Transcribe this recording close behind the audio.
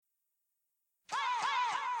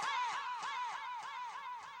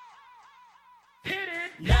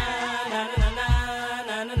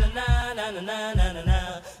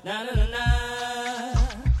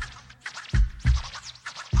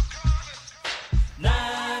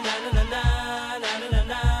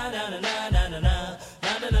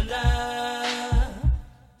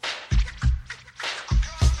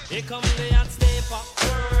come the hot stepper.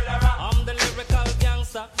 I'm the lyrical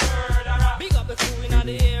gangster. Big up the crew in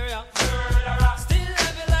the area. Still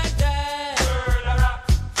heavy like that.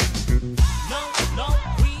 No,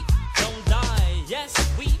 we don't die. Yes,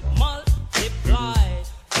 we multiply.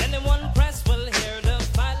 Anyone press will hear the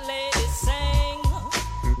fat lady sing.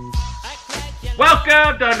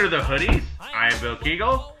 Welcome to Under the Hoodies. I am Bill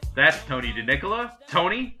Kegel. That's Tony DeNicola.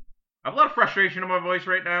 Tony, I have a lot of frustration in my voice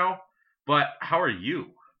right now, but how are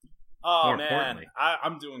you? Oh, man,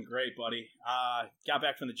 I'm doing great, buddy. Got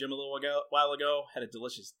back from the gym a little while ago, had a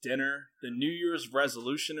delicious dinner. The New Year's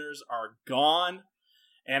resolutioners are gone,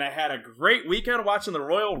 and I had a great weekend watching the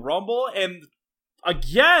Royal Rumble, and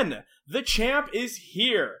again, the champ is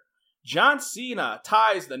here. John Cena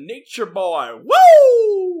ties the Nature Boy,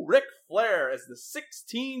 woo! Ric Flair as the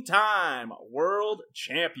 16-time world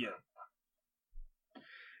champion.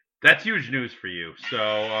 That's huge news for you. So,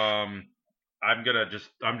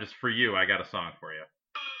 I'm just for you. I got a song for you.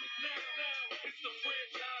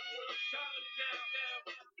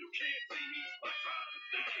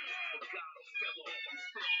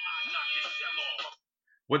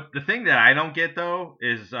 What the thing that I don't get though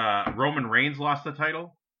is Roman Reigns lost the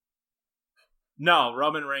title. No,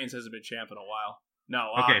 Roman Reigns hasn't been champ in a while.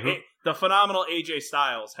 No, okay. The phenomenal AJ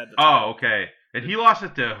Styles had the title. Oh, okay. And he lost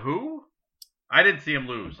it to who? I didn't see him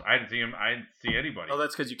lose. I didn't see anybody. Oh,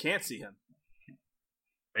 that's because you can't see him.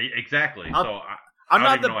 Exactly. I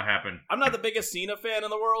don't even know what happened. I'm not the biggest Cena fan in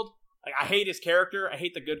the world. Like, I hate his character. I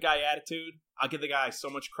hate the good guy attitude. I'll give the guy so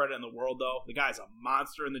much credit in the world, though. The guy's a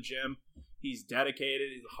monster in the gym. He's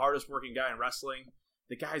dedicated. He's the hardest working guy in wrestling.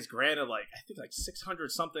 The guy's granted, I think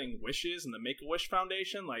 600 something wishes in the Make-A-Wish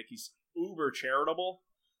Foundation. Like, he's uber charitable.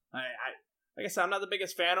 Like I said, I'm not the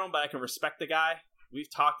biggest fan of him, but I can respect the guy. We've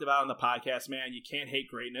talked about it on the podcast, man. You can't hate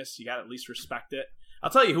greatness. You got to at least respect it. I'll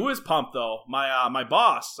tell you who is pumped, though. My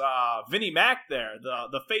boss, Vinnie Mac there,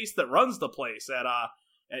 the face that runs the place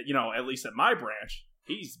at least at my branch.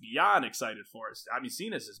 He's beyond excited for us. I mean,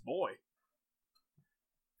 Cena's his boy.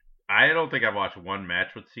 I don't think I've watched one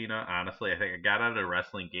match with Cena, honestly. I think I got out of the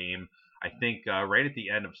wrestling game, I think, right at the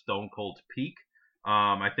end of Stone Cold's peak.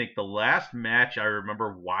 I think the last match I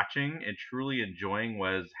remember watching and truly enjoying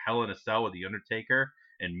was Hell in a Cell with The Undertaker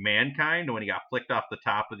and Mankind when he got flicked off the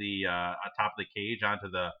top of the cage onto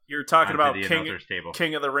the You're talking about the announcer's table.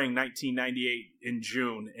 King of the Ring 1998 in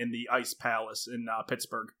June in the Ice Palace in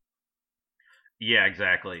Pittsburgh. Yeah,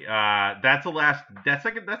 exactly. That's the last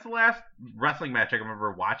wrestling match I can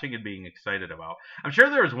remember watching and being excited about. I'm sure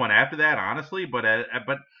there was one after that, honestly, but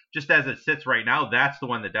just as it sits right now, that's the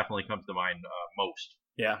one that definitely comes to mind most.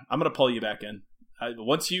 Yeah, I'm gonna pull you back in.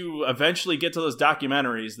 Once you eventually get to those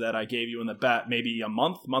documentaries that I gave you in the bet, maybe a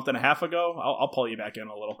month and a half ago, I'll pull you back in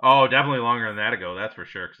a little. Oh, definitely longer than that ago, that's for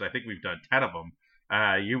sure, because I think we've done 10 of them.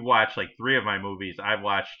 You've watched 3 of my movies. I've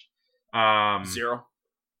watched 0.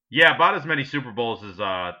 Yeah, about as many Super Bowls as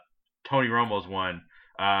Tony Romo's won.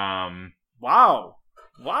 Wow.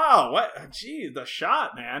 What? Gee, the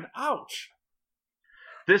shot, man. Ouch.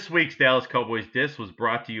 This week's Dallas Cowboys Diss was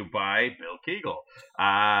brought to you by Bill Kegel.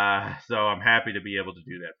 So I'm happy to be able to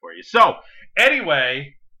do that for you. So,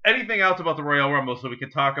 anyway, anything else about the Royal Rumble so we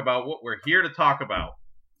can talk about what we're here to talk about?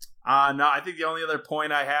 No, I think the only other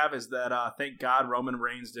point I have is that thank God Roman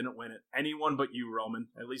Reigns didn't win it. Anyone but you, Roman.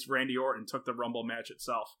 At least Randy Orton took the Rumble match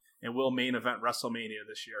itself and will main event WrestleMania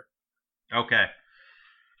this year. Okay.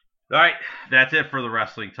 All right, that's it for the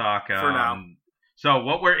wrestling talk. For now. So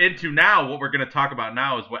what we're into now, what we're going to talk about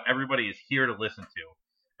now is what everybody is here to listen to.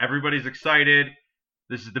 Everybody's excited.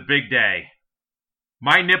 This is the big day.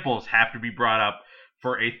 My nipples have to be brought up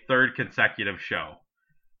for a third consecutive show.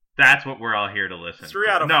 That's what we're all here to listen. 3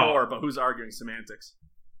 out of 4, but who's arguing semantics?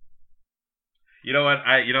 You know what?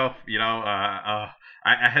 I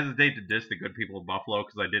hesitate to diss the good people of Buffalo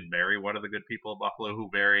because I did marry one of the good people of Buffalo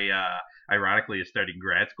who very ironically is starting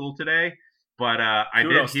grad school today. But I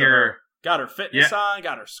did hear... Got her fitness on,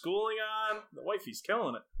 got her schooling on. The wifey's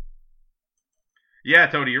killing it. Yeah,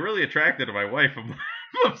 Tony, you're really attracted to my wife.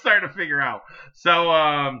 I'm starting to figure out.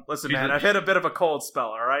 So, listen, man, I've hit a bit of a cold spell.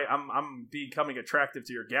 All right, I'm becoming attractive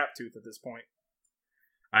to your gap tooth at this point.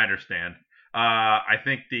 I understand. I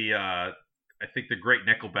think the great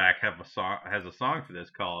Nickelback has a song for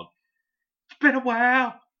this called "It's Been a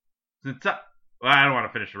While Since I." Well, I don't want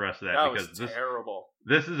to finish the rest of that because was terrible.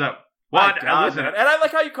 This is a. Well, listen, and I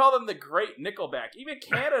like how you call them the Great Nickelback. Even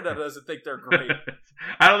Canada doesn't think they're great.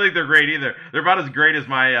 I don't think they're great either. They're about as great as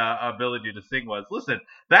my ability to sing was. Listen,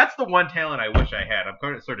 that's the one talent I wish I had. I'm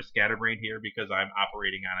kind of sort of scatterbrained here because I'm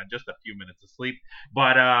operating on just a few minutes of sleep.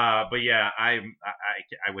 But yeah, I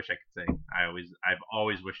wish I could sing. I've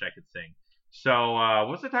always wished I could sing. So what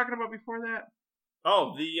was I talking about before that?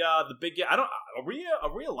 Oh, the big game.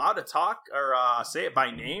 Are we allowed to talk or say it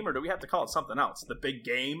by name, or do we have to call it something else? The big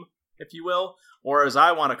game, if you will, or as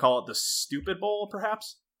I want to call it, the Stupid Bowl,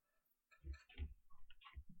 perhaps.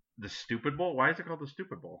 The Stupid Bowl? Why is it called the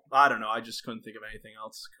Stupid Bowl? I don't know. I just couldn't think of anything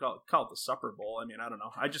else. Call it the Supper Bowl. I mean, I don't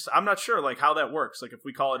know. I'm not sure like how that works. Like if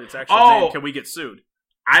we call it its actual name, can we get sued?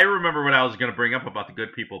 I remember what I was going to bring up about the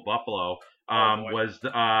good people of Buffalo. I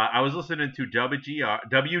was listening to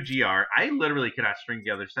WGR. I literally cannot string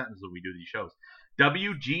together sentences when we do these shows.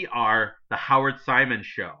 WGR, the Howard Simon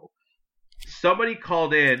Show. Somebody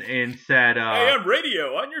called in and said, AM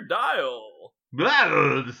radio on your dial.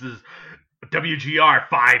 This is WGR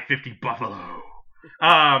 550 Buffalo.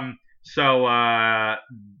 So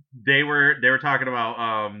they were talking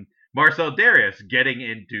about Marcel Darius getting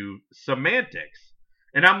into semantics.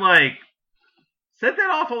 And I'm like, said that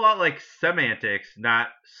awful lot like semantics, not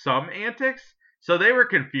some antics. So they were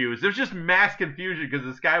confused. There's just mass confusion because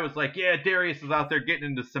this guy was like, yeah, Darius is out there getting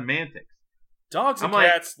into semantics. Dogs and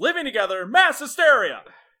cats living together, mass hysteria.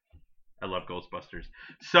 I love Ghostbusters.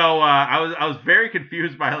 So I was very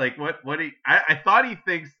confused by like what he. I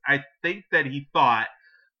think that he thought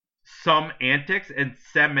some antics and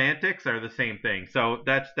semantics are the same thing. So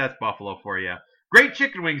that's Buffalo for you. Great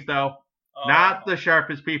chicken wings though. Not the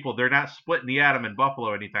sharpest people. They're not splitting the atom in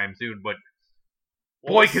Buffalo anytime soon, but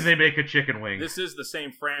boy, can they make a chicken wing. This is the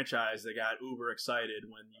same franchise that got uber excited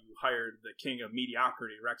when you hired the king of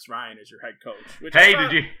mediocrity, Rex Ryan, as your head coach.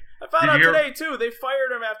 I found out today, too. They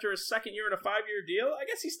fired him after his second year in a 5-year deal. I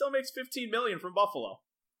guess he still makes $15 million from Buffalo.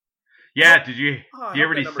 Yeah, did you hear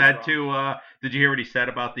what he said did you hear what he said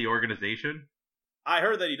about the organization? I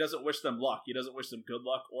heard that he doesn't wish them luck. He doesn't wish them good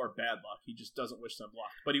luck or bad luck. He just doesn't wish them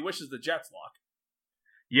luck. But he wishes the Jets luck.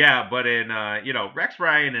 Yeah, but in Rex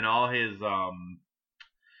Ryan and all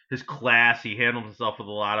his class, he handled himself with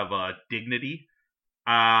a lot of dignity.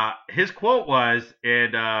 His quote was,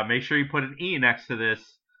 and make sure you put an E next to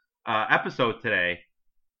this episode today,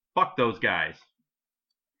 fuck those guys.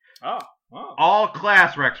 Oh. All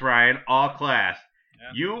class, Rex Ryan, all class.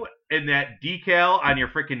 Yeah. You and that decal on your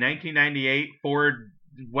freaking 1998 Ford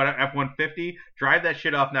F-150, drive that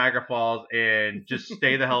shit off Niagara Falls and just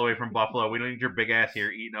stay the hell away from Buffalo. We don't need your big ass here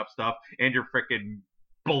eating up stuff and your freaking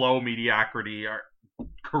below mediocrity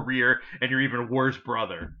career and your even worse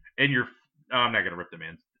brother. And I'm not going to rip the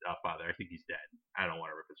man's father. I think he's dead. I don't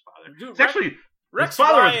want to rip his father. Dude, it's actually... Rex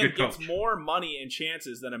Ryan gets more money and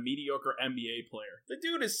chances than a mediocre NBA player. The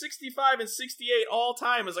dude is 65 and 68 all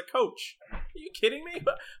time as a coach. Are you kidding me?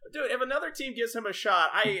 Dude, if another team gives him a shot,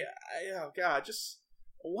 oh God, just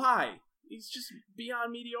why? He's just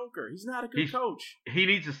beyond mediocre. He's not a good coach. He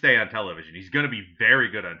needs to stay on television. He's going to be very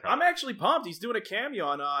good on television. I'm actually pumped. He's doing a cameo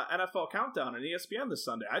on NFL Countdown on ESPN this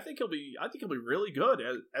Sunday. I think he'll be really good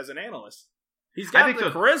as an analyst. He's got the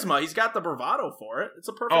charisma. He's got the bravado for it. It's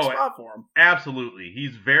a perfect spot for him. Absolutely.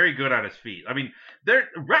 He's very good on his feet. I mean,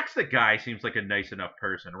 Rex the guy seems like a nice enough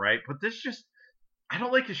person, right? But I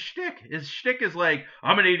don't like his shtick. His shtick is like,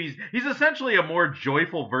 I'm an 80s. He's essentially a more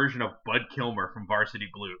joyful version of Bud Kilmer from Varsity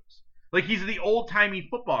Blues. Like, he's the old-timey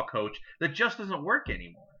football coach that just doesn't work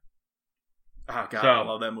anymore. Oh, God, I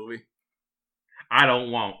love that movie. I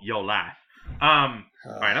don't want your life. All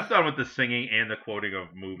right, I'm done with the singing and the quoting of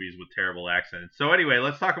movies with terrible accents. So anyway,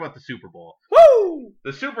 let's talk about the Super Bowl. Woo!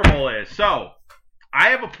 The Super Bowl is I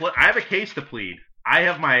have a case to plead. I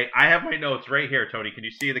have my notes right here, Tony. Can you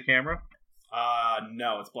see the camera?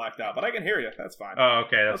 No, it's blacked out, but I can hear you. That's fine. Oh,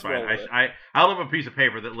 okay, that's fine. I'll have a piece of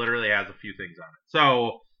paper that literally has a few things on it. So,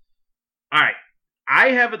 all right, I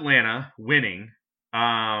have Atlanta winning.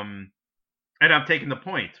 And I'm taking the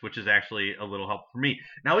points, which is actually a little helpful for me.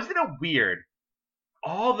 Now, isn't it weird?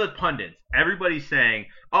 All the pundits, everybody's saying,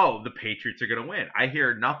 oh, the Patriots are going to win. I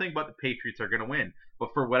hear nothing but the Patriots are going to win. But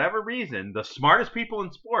for whatever reason, the smartest people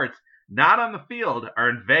in sports, not on the field, are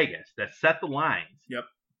in Vegas that set the lines. Yep.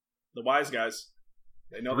 The wise guys.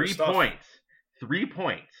 They know 3 their stuff. points. 3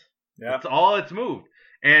 points. Yeah. That's all it's moved.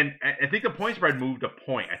 And I think the point spread moved a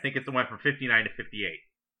point. I think it went from 59 to 58.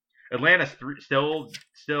 Atlanta's still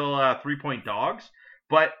 3-point dogs,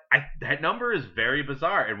 but that number is very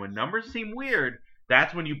bizarre. And when numbers seem weird,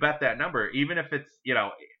 that's when you bet that number. Even if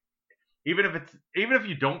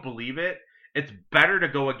you don't believe it, it's better to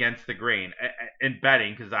go against the grain in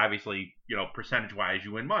betting because obviously, percentage wise,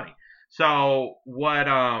 you win money. So what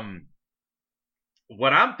I'm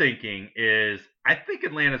thinking is I think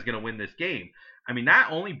Atlanta's going to win this game. I mean,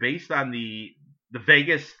 not only based on the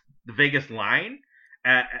Vegas line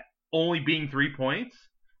at only being 3 points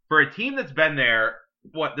for a team that's been there,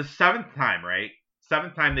 the 7th time, right?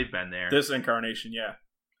 7th time they've been there. This incarnation, yeah.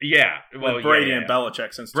 Yeah. Well, with Brady yeah. and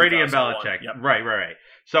Belichick since Brady and 2001. Belichick. Yep. Right.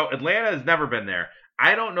 So Atlanta has never been there.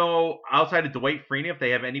 I don't know, outside of Dwight Freeney, if they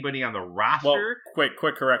have anybody on the roster. Well,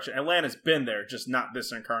 quick correction. Atlanta's been there, just not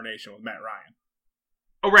this incarnation with Matt Ryan.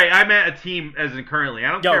 Oh, right. I meant a team as in currently.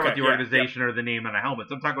 I don't care about the yeah, organization or the name on the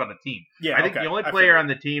helmets. I'm talking about a team. Yeah, I think the only player on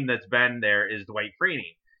the team that's been there is Dwight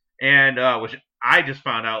Freeney. And which I just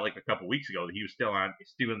found out like a couple weeks ago that he was still in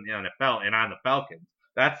the NFL and on the Falcons.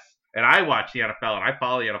 And I watch the NFL and I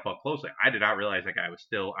follow the NFL closely. I did not realize that guy was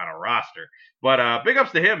still on a roster. But big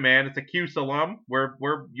ups to him, man. It's a Cuse alum. We're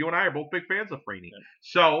you and I are both big fans of Freeney. Yeah.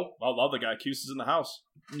 So I love the guy. Cuse is in the house.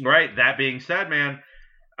 Right. That being said, man.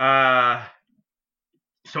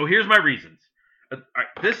 So here's my reasons.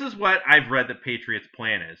 This is what I've read the Patriots'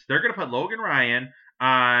 plan is. They're going to put Logan Ryan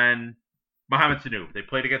on Mohamed Sanu. They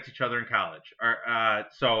played against each other in college.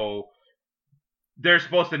 So they're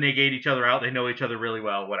supposed to negate each other out. They know each other really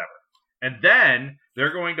well, whatever. And then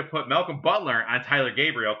they're going to put Malcolm Butler on Tyler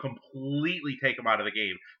Gabriel, completely take him out of the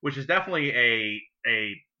game, which is definitely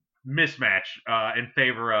a mismatch in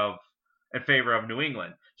favor of New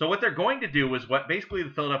England. So what they're going to do is what basically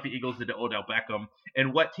the Philadelphia Eagles did to Odell Beckham,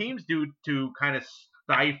 and what teams do to kind of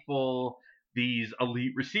stifle these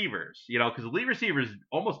elite receivers, because elite receivers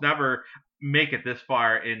almost never make it this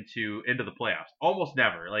far into the playoffs. Almost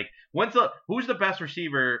never. Like who's the best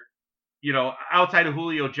receiver, outside of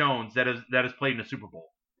Julio Jones that has played in a Super Bowl?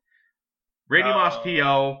 Randy Moss,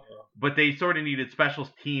 T.O., but they sort of needed special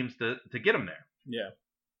teams to get him there. Yeah.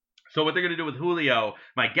 So what they're going to do with Julio,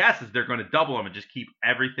 my guess is they're going to double him and just keep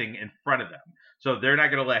everything in front of them. So they're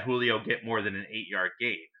not going to let Julio get more than an 8-yard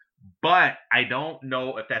gain. But I don't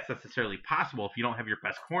know if that's necessarily possible if you don't have your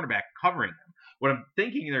best cornerback covering them. What I'm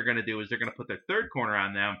thinking they're going to do is they're going to put their third corner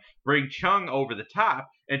on them, bring Chung over the top,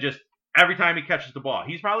 and just every time he catches the ball,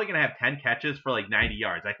 he's probably going to have 10 catches for like 90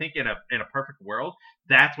 yards. I think in a perfect world,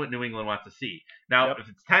 that's what New England wants to see. Now, if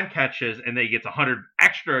it's 10 catches and they get 100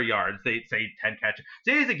 extra yards, they say 10 catches.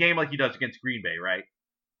 Say he's a game like he does against Green Bay, right?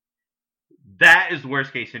 That is the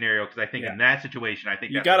worst case scenario because I think in that situation, I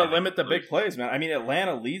think you got to limit the big plays, man. I mean,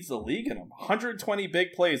 Atlanta leads the league in them. 120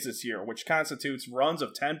 big plays this year, which constitutes runs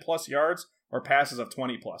of 10 plus yards or passes of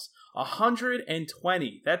 20 plus.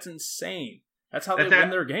 120. That's insane. That's how they win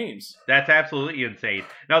their games. That's absolutely insane.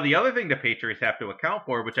 Now, the other thing the Patriots have to account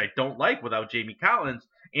for, which I don't like without Jamie Collins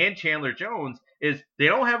and Chandler Jones, is they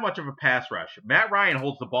don't have much of a pass rush. Matt Ryan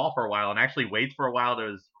holds the ball for a while and actually waits for a while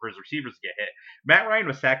for his receivers to get hit. Matt Ryan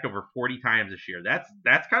was sacked over 40 times this year.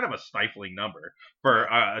 That's kind of a stifling number for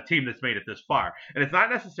a team that's made it this far. And it's not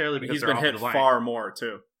necessarily because he's been hit far more,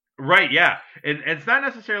 too. Right, yeah. And it's not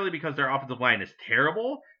necessarily because their offensive line is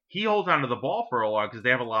terrible. He holds onto the ball for a while because they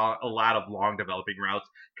have a lot of long developing routes.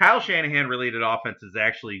 Kyle Shanahan related offenses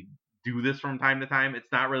actually do this from time to time.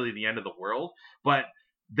 It's not really the end of the world, but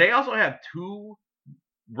they also have two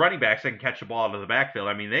running backs that can catch the ball out of the backfield.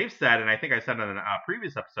 I mean, they've said, and I think I said in a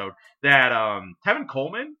previous episode, that Tevin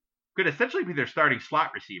Coleman could essentially be their starting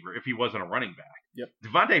slot receiver if he wasn't a running back. Yep.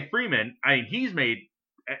 Devontae Freeman, I mean, he's made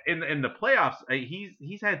in the playoffs.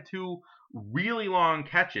 He's had two really long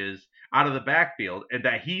catches out of the backfield, and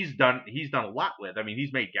that he's done a lot with. I mean,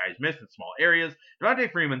 he's made guys miss in small areas.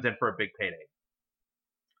 Devontae Freeman's in for a big payday.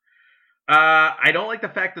 I don't like the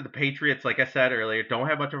fact that the Patriots, like I said earlier, don't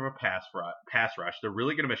have much of a pass rush. They're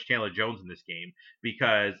really going to miss Chandler Jones in this game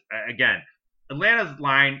because, again, Atlanta's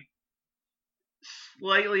line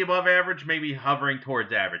slightly above average, maybe hovering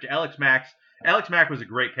towards average. Alex Mack was a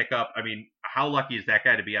great pickup. I mean, how lucky is that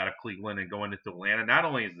guy to be out of Cleveland and going into Atlanta? Not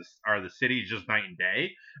only are the cities just night and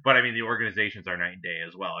day, but I mean the organizations are night and day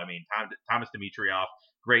as well. I mean, Thomas Dimitroff,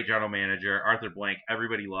 great general manager. Arthur Blank,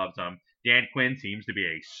 everybody loves him. Dan Quinn seems to be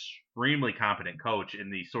a extremely competent coach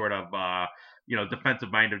in the sort of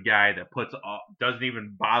defensive-minded guy that doesn't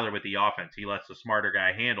even bother with the offense. He lets the smarter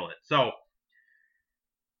guy handle it. So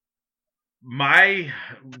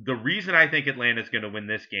the reason I think Atlanta's going to win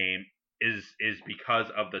this game is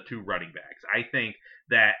because of the two running backs. I think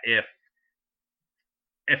that if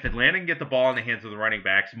Atlanta can get the ball in the hands of the running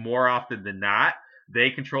backs, more often than not,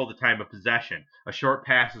 they control the time of possession. A short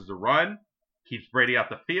pass is a run, keeps Brady off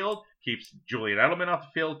the field, keeps Julian Edelman off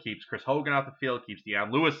the field, keeps Chris Hogan off the field, keeps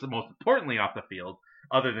Deion Lewis, most importantly, off the field,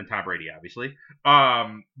 other than Tom Brady, obviously.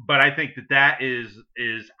 But I think that is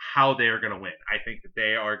how they are going to win. I think that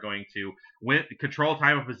they are going to control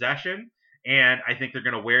time of possession, and I think they're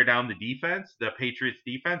going to wear down the defense, the Patriots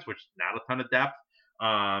defense, which is not a ton of depth.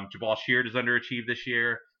 Jabal Sheard has underachieved this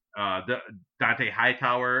year. Dante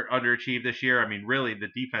Hightower underachieved this year. I mean, really, the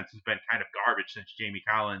defense has been kind of garbage since Jamie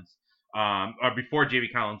Collins, or before Jamie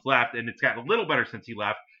Collins left, and it's gotten a little better since he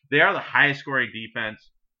left. They are the highest scoring defense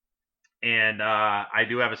And I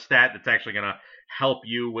do have a stat that's actually going to help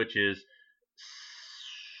you, which is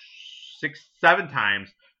 7 times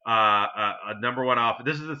a number one offense.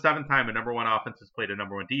 This is the 7th time a number one offense has played a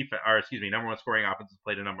number one defense, or excuse me, number one scoring offense has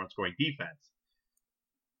played a number one scoring defense.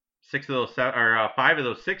 5 of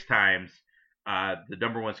those 6 times, the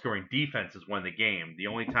number one scoring defense has won the game. The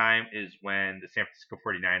only time is when the San Francisco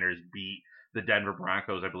 49ers beat the Denver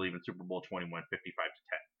Broncos, I believe, in Super Bowl 21,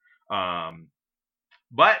 55-10.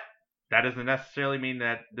 But that doesn't necessarily mean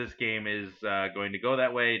that this game is going to go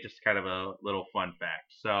that way. Just kind of a little fun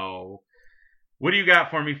fact. So, what do you got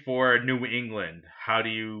for me for New England? How do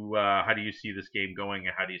you see this game going,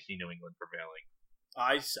 and how do you see New England prevailing?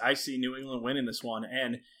 I see New England winning this one.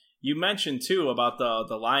 And you mentioned, too, about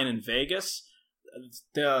the line in Vegas.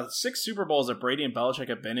 The 6 Super Bowls that Brady and Belichick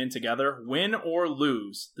have been in together, win or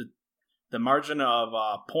lose, the margin of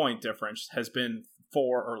point difference has been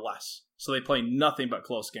 4 or less. So they play nothing but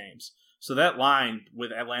close games. So that line,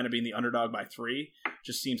 with Atlanta being the underdog by 3,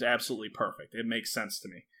 just seems absolutely perfect. It makes sense to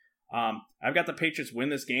me. I've got the Patriots win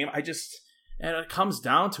this game. And it comes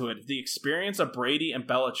down to it. The experience of Brady and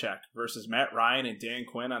Belichick versus Matt Ryan and Dan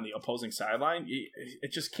Quinn on the opposing sideline,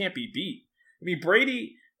 it just can't be beat. I mean,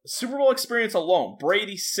 Brady, Super Bowl experience alone,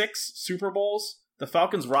 Brady 6 Super Bowls, the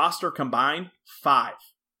Falcons roster combined, 5.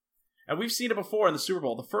 And we've seen it before in the Super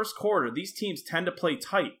Bowl. The first quarter, these teams tend to play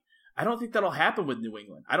tight. I don't think that'll happen with New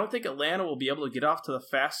England. I don't think Atlanta will be able to get off to the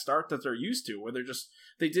fast start that they're used to, where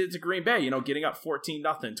they did it to Green Bay, getting up 14-0,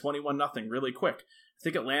 21-0 really quick. I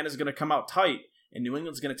think Atlanta's going to come out tight, and New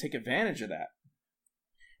England's going to take advantage of that.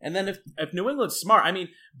 And then if New England's smart, I mean,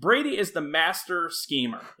 Brady is the master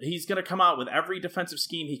schemer. He's going to come out with every defensive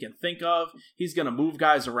scheme he can think of. He's going to move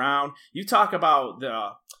guys around. You talk about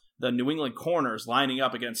the New England corners lining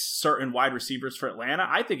up against certain wide receivers for Atlanta.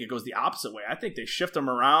 I think it goes the opposite way. I think they shift them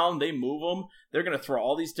around. They move them. They're going to throw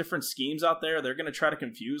all these different schemes out there. They're going to try to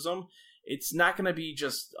confuse them. It's not going to be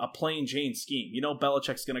just a plain Jane scheme.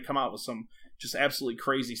 Belichick's going to come out with some just absolutely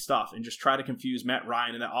crazy stuff and just try to confuse Matt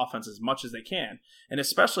Ryan and that offense as much as they can. And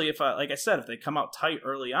especially if, like I said, if they come out tight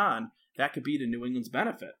early on, that could be to New England's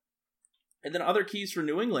benefit. And then other keys for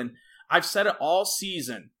New England, I've said it all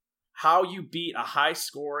season. How you beat a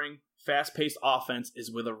high-scoring, fast-paced offense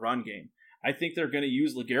is with a run game. I think they're going to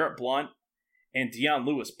use LeGarrette Blount and Deion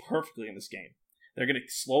Lewis perfectly in this game. They're going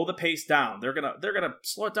to slow the pace down. They're going to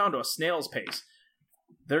slow it down to a snail's pace.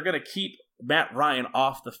 They're going to keep Matt Ryan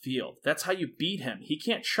off the field. That's how you beat him. He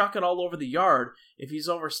can't chuck it all over the yard if he's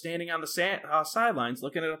over standing on the sidelines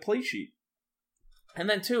looking at a play sheet. And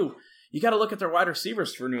then, too, you got to look at their wide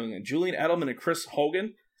receivers for New England. Julian Edelman and Chris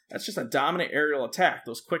Hogan. That's just a dominant aerial attack.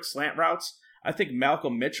 Those quick slant routes. I think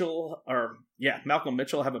Malcolm Mitchell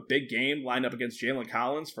have a big game lined up against Jalen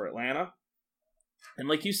Collins for Atlanta. And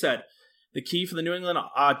like you said, the key for the New England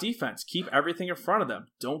defense, keep everything in front of them.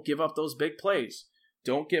 Don't give up those big plays.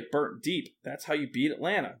 Don't get burnt deep. That's how you beat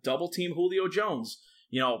Atlanta. Double team Julio Jones.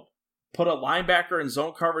 Put a linebacker in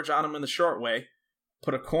zone coverage on him in the short way.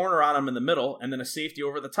 Put a corner on him in the middle, and then a safety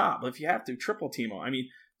over the top. But if you have to, triple team him. I mean,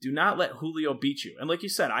 do not let Julio beat you. And like you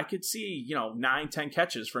said, I could see, 9-10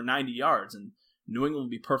 catches for 90 yards, and New England will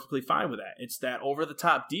be perfectly fine with that. It's that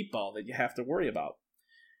over-the-top deep ball that you have to worry about.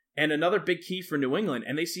 And another big key for New England,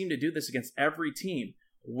 and they seem to do this against every team,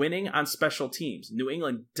 winning on special teams. New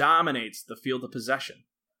England dominates the field of possession.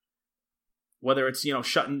 Whether it's,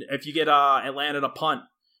 if you get Atlanta to punt,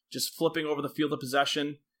 just flipping over the field of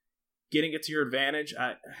possession, getting it to your advantage.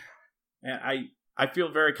 I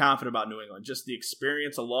feel very confident about New England. Just the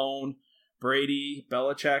experience alone, Brady,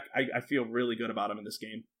 Belichick, I feel really good about them in this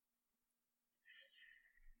game.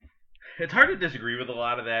 It's hard to disagree with a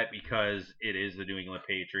lot of that because it is the New England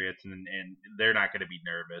Patriots and they're not going to be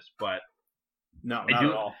nervous. But no, not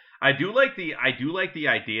at all. I do like the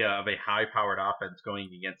idea of a high-powered offense going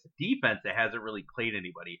against a defense that hasn't really played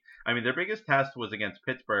anybody. I mean, their biggest test was against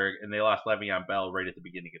Pittsburgh, and they lost Le'Veon Bell right at the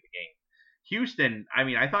beginning of the game. Houston,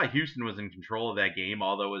 I thought Houston was in control of that game,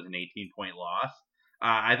 although it was an 18-point loss.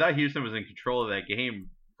 I thought Houston was in control of that game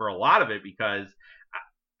for a lot of it because,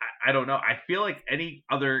 I don't know, I feel like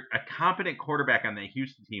a competent quarterback on that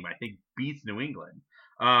Houston team, I think, beats New England.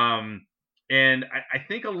 And I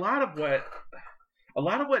think a lot of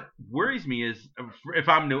what worries me is if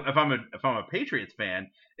I'm a Patriots fan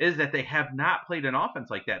is that they have not played an offense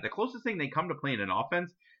like that. The closest thing they come to playing an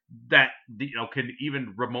offense that can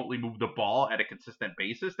even remotely move the ball at a consistent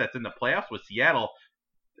basis that's in the playoffs was Seattle,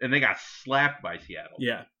 and they got slapped by Seattle.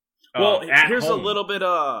 Yeah. Well, here's home. a little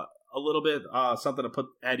bit something to put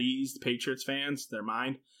at ease the Patriots fans, their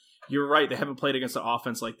mind. You're right, they haven't played against an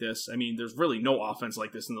offense like this. I mean, there's really no offense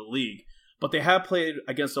like this in the league. but they have played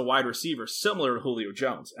against a wide receiver similar to Julio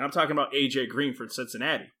Jones. And I'm talking about A.J. Green for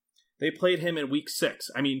Cincinnati. They played him in week 6.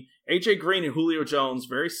 I mean, A.J. Green and Julio Jones,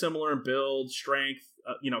 very similar in build, strength,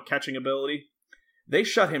 catching ability. They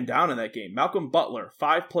shut him down in that game. Malcolm Butler,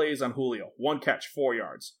 5 plays on Julio, 1 catch, 4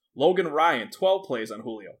 yards. Logan Ryan, 12 plays on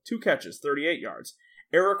Julio, 2 catches, 38 yards.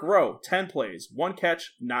 Eric Rowe, 10 plays, 1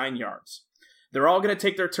 catch, 9 yards. They're all going to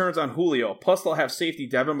take their turns on Julio, plus they'll have safety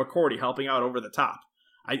Devin McCourty helping out over the top.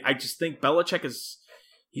 I just think Belichick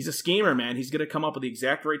he's a schemer, man. He's going to come up with the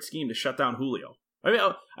exact right scheme to shut down Julio. I mean,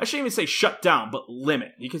 I shouldn't even say shut down, but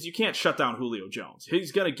limit, because you can't shut down Julio Jones.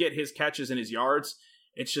 He's going to get his catches and his yards.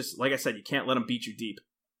 It's just, like I said, you can't let him beat you deep.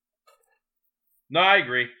 No, I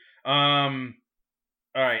agree. All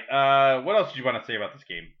right. What else did you want to say about this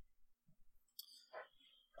game?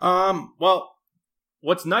 Well,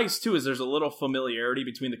 what's nice, too, is there's a little familiarity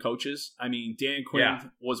between the coaches. I mean, Dan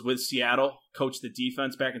Quinn was with Seattle, coached the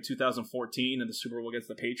defense back in 2014 in the Super Bowl against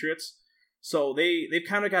the Patriots. So they've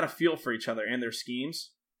kind of got a feel for each other and their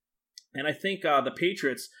schemes. And I think the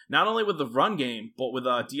Patriots, not only with the run game, but with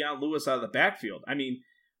Deion Lewis out of the backfield. I mean,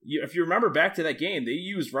 if you remember back to that game, they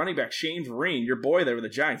used running back Shane Vereen, your boy there with the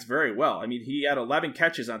Giants, very well. I mean, he had 11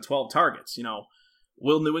 catches on 12 targets.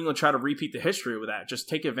 Will New England try to repeat the history with that? Just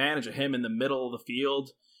take advantage of him in the middle of the field,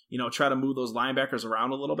 try to move those linebackers around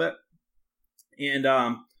a little bit. And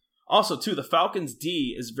also, too, the Falcons'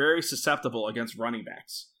 D is very susceptible against running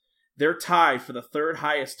backs. They're tied for the 3rd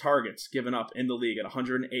highest targets given up in the league at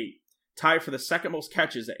 108. Tied for the 2nd most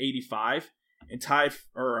catches at 85, and tied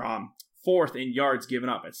for 4th in yards given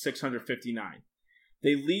up at 659.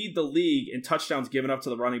 They lead the league in touchdowns given up to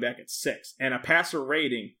the running back at 6, and a passer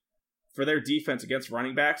rating for their defense against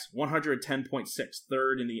running backs 110.6,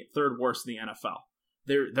 third worst in the NFL.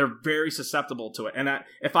 They're very susceptible to it, and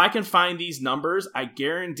if I can find these numbers, I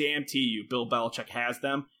guarantee you Bill Belichick has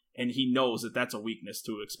them, and he knows that that's a weakness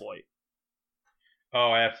to exploit.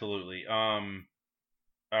 Oh, absolutely.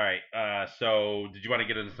 All right, so did you want to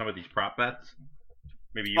get into some of these prop bets?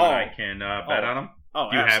 Maybe you and I can bet on them? Oh,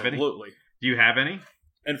 Do you absolutely. Have any? Do you have any?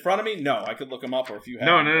 In front of me? No, I could look them up, or if you have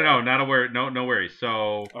No, not a worry. No worries.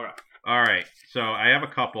 So, all right. So I have a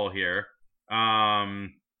couple here.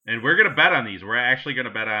 And we're going to bet on these. We're actually going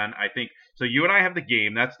to bet on, I think, so you and I have the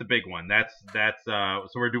game. That's the big one. So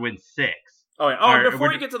we're doing 6. Oh, yeah. Oh,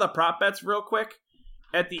 before you get to the prop bets real quick,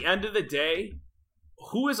 at the end of the day,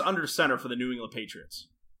 who is under center for the New England Patriots?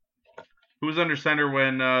 Who was under center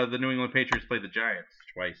when the New England Patriots played the Giants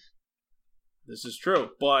twice? This is true,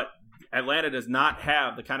 but Atlanta does not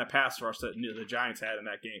have the kind of pass rush that the Giants had in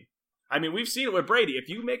that game. I mean, we've seen it with Brady. If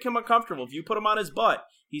you make him uncomfortable, if you put him on his butt,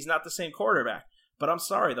 he's not the same quarterback. But I'm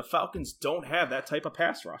sorry, the Falcons don't have that type of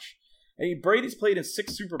pass rush. I mean, Brady's played in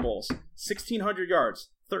 6 Super Bowls, 1,600 yards,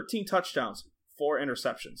 13 touchdowns, 4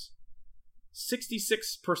 interceptions,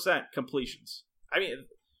 66% completions. I mean,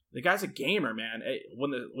 the guy's a gamer, man.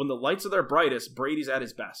 When the lights are their brightest, Brady's at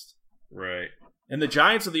his best. Right. And the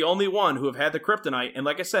Giants are the only one who have had the kryptonite, and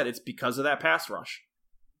like I said, it's because of that pass rush.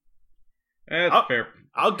 That's fair.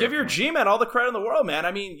 I'll give your G-Men all the credit in the world, man.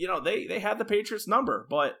 I mean, they had the Patriots number,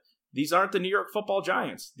 but these aren't the New York Football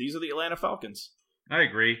Giants. These are the Atlanta Falcons. I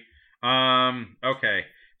agree. Okay.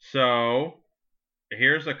 So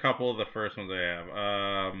here's a couple of the first ones I have.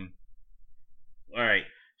 All right.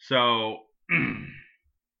 So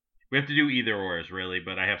we have to do either ors, really,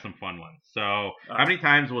 but I have some fun ones. So how many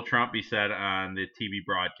times will Trump be said on the TV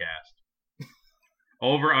broadcast?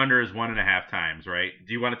 Over under is 1.5 times, right?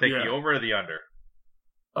 Do you want to take the over or the under?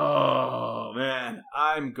 Oh, man.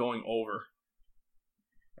 I'm going over.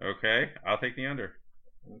 Okay. I'll take the under.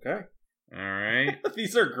 Okay. All right.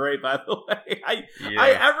 These are great, by the way.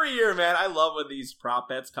 Every year, man, I love when these prop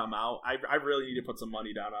bets come out. I really need to put some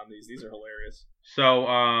money down on these. These are hilarious. So,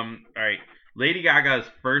 all right. Lady Gaga's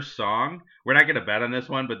first song, we're not going to bet on this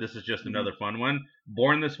one, but this is just another fun one.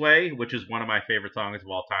 Born This Way, which is one of my favorite songs of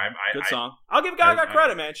all time. Good song. I'll give Gaga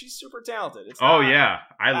credit, man. She's super talented. Yeah.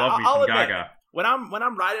 I love me some Gaga. When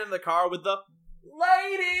I'm riding in the car with the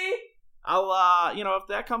lady, I'll, if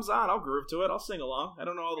that comes on, I'll groove to it. I'll sing along. I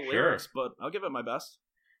don't know all the lyrics, but I'll give it my best.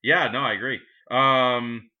 Yeah, no, I agree.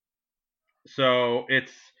 So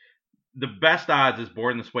it's the best odds is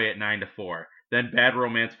Born This Way at 9-4. Then Bad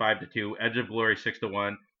Romance 5-2, Edge of Glory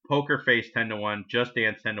 6-1, Poker Face 10-1, Just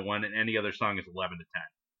Dance 10-1, and any other song is 11-10.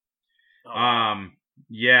 Oh.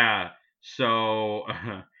 Yeah. So,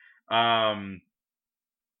 I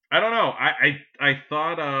don't know. I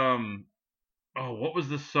thought, what was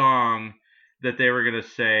the song that they were gonna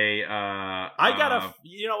say? You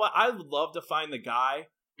know what? I would love to find the guy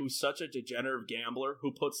who's such a degenerate gambler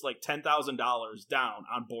who puts like $10,000 down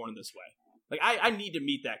on Born This Way. Like, I need to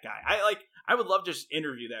meet that guy. I would love to just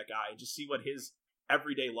interview that guy and just see what his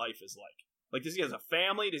everyday life is like. Like, does he have a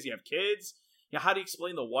family? Does he have kids? You know, how do you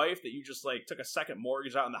explain the wife that you just, like, took a second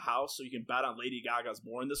mortgage out in the house so you can bet on Lady Gaga's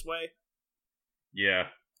Born this way? Yeah.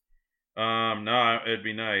 No, it'd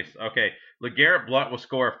be nice. Okay, LeGarrette Blount will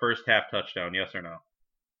score a first half touchdown, yes or no?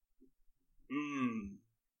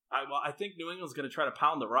 I think New England's going to try to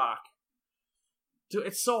pound the rock. Dude,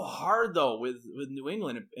 it's so hard, though, with New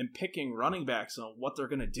England and picking running backs on what they're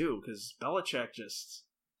going to do, because Belichick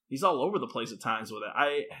he's all over the place at times with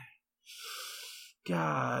it.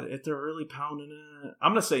 God, if they're really pounding it,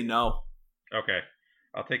 I'm going to say no. Okay,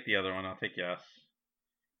 I'll take the other one. I'll take yes.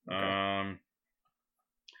 Okay.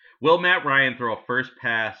 Will Matt Ryan throw a first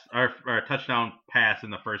pass or a touchdown pass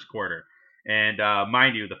in the first quarter? And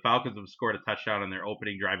mind you, the Falcons have scored a touchdown in their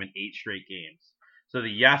opening drive in 8 straight games. So the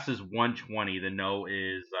yes is 120, the no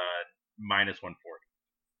is minus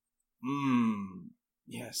 140.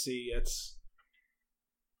 Yeah, see, it's...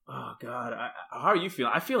 Oh, God. How are you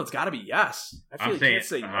feeling? I feel it's got to be yes. I feel you can't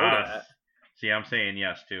say no to that. See, I'm saying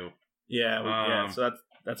yes, too. Yeah, so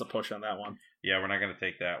that's a push on that one. Yeah, we're not going to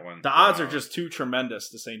take that one. The odds are just too tremendous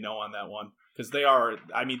to say no on that one. Because they are,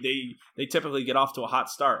 I mean, they typically get off to a hot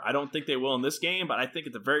start. I don't think they will in this game, but I think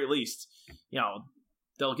at the very least,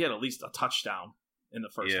 they'll get at least a touchdown in the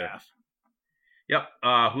first half. Yep.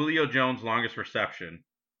 Julio Jones' longest reception.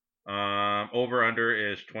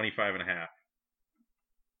 Over-under is 25.5.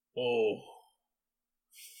 Oh.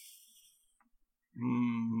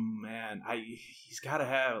 Man, he's got to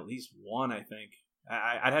have at least one, I think.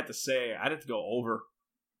 I'd have to go over.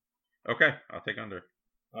 Okay, I'll take under.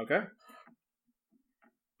 Okay.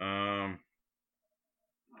 All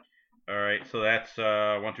right, so that's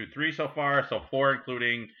 1, 2, 3 so far. So 4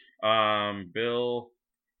 including Bill.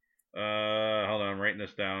 Hold on, I'm writing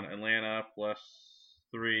this down. Atlanta plus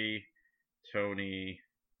 3, Tony,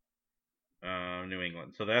 New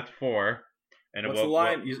England. So that's 4. And what's the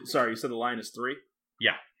line? You said the line is 3?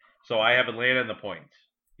 Yeah. So I have Atlanta in the points.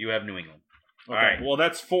 You have New England. Okay. All right. Well,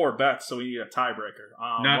 that's 4 bets, so we need a tiebreaker.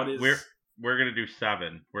 We're gonna do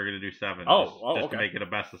 7. We're gonna do 7. Just okay. to make it a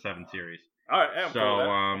best of 7 series. All right. Yeah,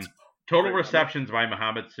 so total receptions by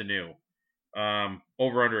Mohamed Sanu.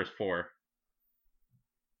 Over under is 4.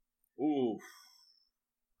 Ooh,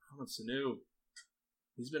 Mohamed Sanu.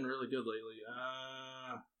 He's been really good lately.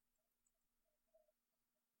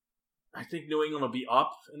 I think New England will be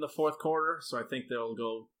up in the fourth quarter, so I think they'll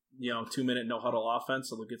go 2-minute no-huddle offense,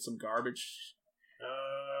 so they'll get some garbage.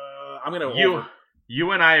 I'm going to over.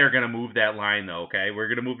 You and I are going to move that line, though, okay? We're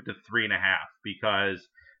going to move it to 3.5 because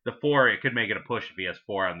the 4, it could make it a push if he has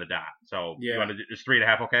 4 on the dot. So you want to do just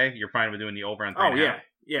 3.5, okay? You're fine with doing the over on 3.5? Oh, yeah.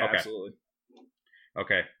 Yeah, okay. Absolutely.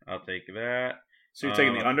 Okay, I'll take that. So you're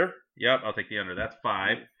taking the under? Yep, I'll take the under. That's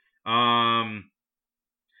 5.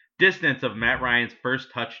 Distance of Matt Ryan's first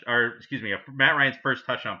Matt Ryan's first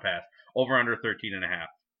touchdown pass. Over under 13.5.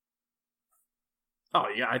 Oh,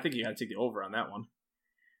 yeah, I think you got to take the over on that one.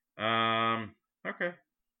 Okay.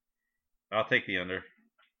 I'll take the under.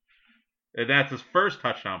 That's his first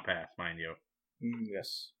touchdown pass, mind you.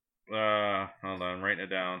 Yes. Hold on, I'm writing it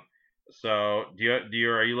down. So,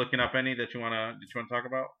 are you looking up any that you wanna talk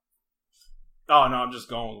about? Oh no, I'm just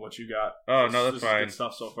going with what you got. Oh no, that's fine. Good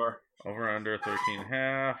stuff so far. Over under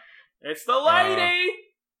 13.5. It's the lady.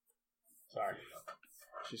 Sorry,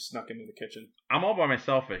 she snuck into the kitchen. I'm all by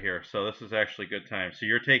myself at here, so this is actually good time. So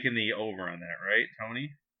you're taking the over on that, right,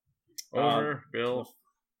 Tony? Over, Bill,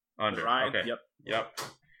 under. Ryan, okay. Yep.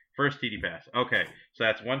 First TD pass. Okay, so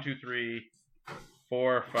that's 1, 2, 3,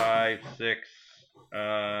 4, 5, 6.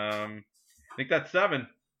 I think that's 7.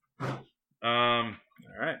 All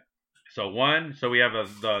right. So 1. So we have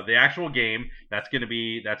the actual game. That's gonna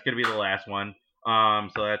be the last one. So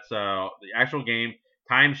that's the actual game.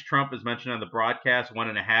 Times Trump is mentioned on the broadcast.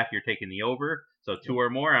 1.5. You're taking the over. So 2 or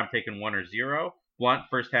more. I'm taking 1 or 0. Blunt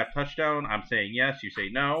first half touchdown. I'm saying yes. You say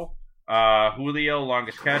no. Julio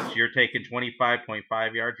longest catch. You're taking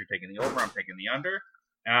 25.5 yards. You're taking the over. I'm taking the under.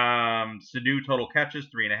 Sanu total catches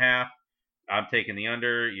 3.5. I'm taking the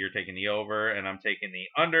under. You're taking the over, and I'm taking the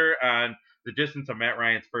under on the distance of Matt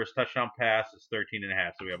Ryan's first touchdown pass is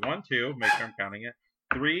 13.5. So we have 1, 2. Make sure I'm counting it.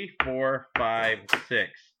 3, 4, 5,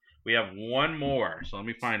 6. We have 1 more. So let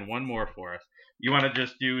me find 1 more for us. You want to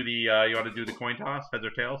just do the coin toss, heads or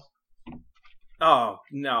tails? Oh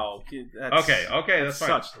no. Okay, that's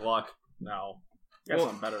fine. Such luck. No, that's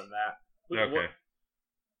something better than that. Okay.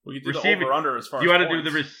 We can do the over under as far as you want points. to do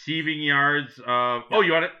the receiving yards of? Yeah. Oh,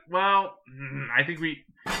 you want it? Well, I think we.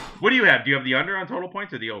 What do you have? Do you have the under on total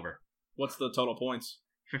points or the over? What's the total points?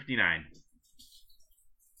 59.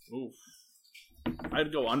 Oof.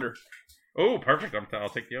 I'd go under. Oh, perfect. I'll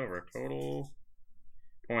take the over. Total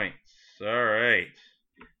points. All right.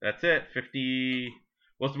 That's it. 50.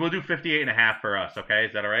 We'll do 58.5 for us. Okay,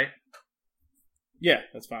 is that all right? Yeah,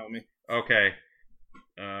 that's fine with me. Okay.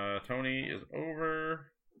 Tony is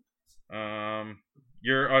over.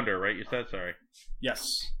 You're under, right? You said sorry.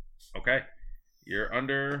 Yes. Okay. You're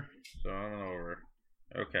under, so I'm over.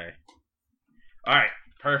 Okay. All right.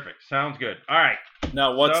 Perfect. Sounds good. All right.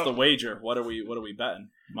 Now, what's the wager? What are we betting?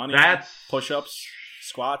 Money? That's push-ups,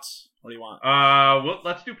 squats. What do you want? Well,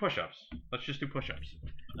 let's do push-ups. Let's just do push-ups.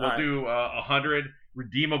 We'll do 100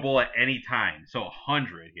 redeemable at any time. So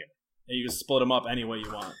 100 here. And you can split them up any way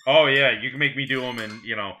you want. Oh yeah, you can make me do them, and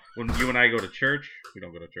when you and I go to church, we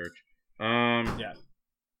don't go to church. Yeah.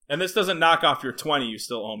 And this doesn't knock off your 20 you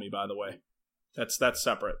still owe me, by the way. That's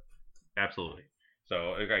separate. Absolutely.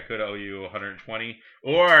 So if I could owe you 120,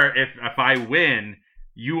 or if I win,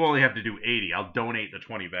 you only have to do 80. I'll donate the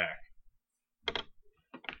 20 back.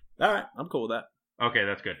 All right, I'm cool with that. Okay,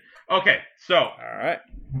 that's good. Okay, so All right.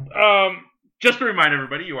 Just to remind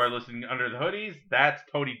everybody, you are listening to Under the Hoodies. That's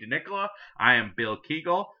Tony DeNicola. I am Bill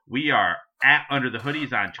Kegel. We are at Under the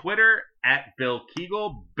Hoodies on Twitter, at Bill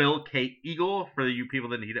Kegel, Bill K. Eagle, for you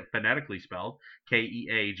people that need it phonetically spelled,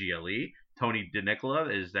 Keagle. Tony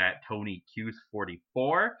DeNicola is at Tony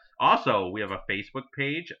Q44. Also, we have a Facebook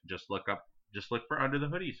page. Just look for Under the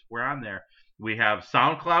Hoodies. We're on there. We have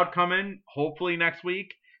SoundCloud coming, hopefully next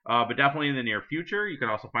week, but definitely in the near future. You can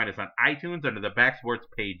also find us on iTunes under the Backsports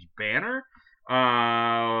page banner.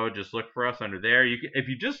 Just look for us under there. If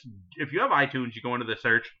you have iTunes, you go into the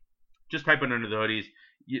search, just type in Under the Hoodies,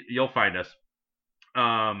 you'll find us.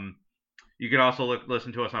 You can also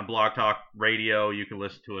listen to us on Blog Talk Radio. You can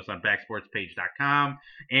listen to us on backsportspage.com.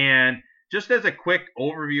 And just as a quick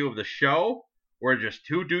overview of the show, we're just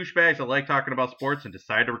two douchebags that like talking about sports and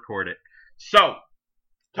decide to record it. So,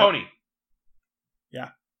 Tony. Yeah.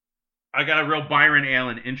 I got a real Byron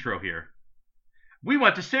Allen intro here. We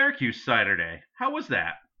went to Syracuse Saturday. How was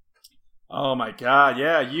that? Oh my God!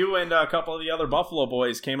 Yeah, you and a couple of the other Buffalo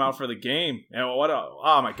boys came out for the game. And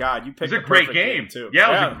oh my God! You picked a great game too. Yeah,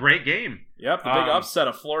 it was a great game. Yep, the big upset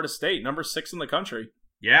of Florida State, number 6 in the country.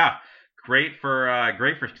 Yeah, great for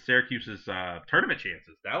Syracuse's tournament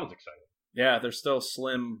chances. That was exciting. Yeah, there's still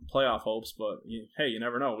slim playoff hopes, but hey, you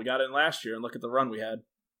never know. We got in last year, and look at the run we had.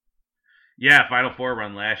 Yeah, Final Four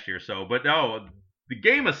run last year. So, but no, the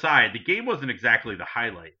game aside, the game wasn't exactly the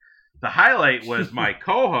highlight. The highlight was my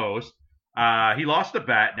co-host. He lost a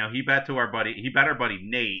bet. Now he bet our buddy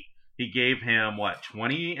Nate. He gave him 20.5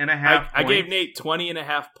 points? I gave Nate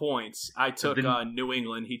 20.5 points. I took New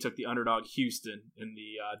England. He took the underdog Houston in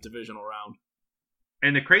the divisional round.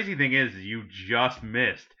 And the crazy thing is you just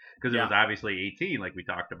missed because it was obviously 18 like we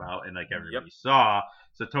talked about and like everybody saw.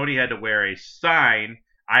 So Tony had to wear a sign.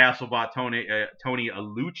 I also bought Tony a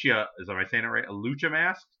lucha. Am I saying it right? A lucha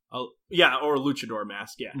mask? Yeah, or a luchador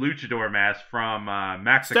mask, yeah. Luchador mask from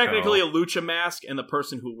Mexico. It's technically a lucha mask, and the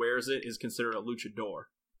person who wears it is considered a luchador.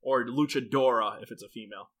 Or luchadora, if it's a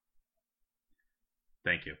female.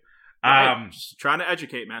 Thank you. Just trying to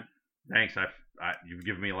educate, man. Thanks. You've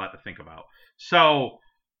given me a lot to think about. So,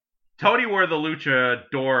 Tony wore the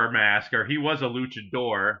luchador mask, or he was a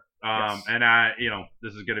luchador. Yes. And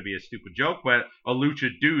this is going to be a stupid joke, but a lucha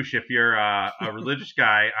douche if you're a religious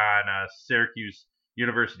guy on a Syracuse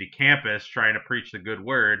University campus trying to preach the good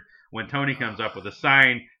word, when Tony comes up with a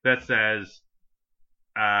sign that says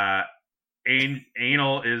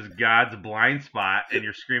anal is God's blind spot, and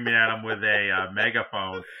you're screaming at him with a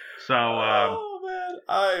megaphone. So oh man,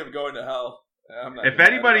 I am going to hell. If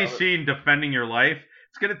anybody's seen Defending Your Life,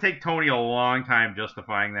 it's going to take Tony a long time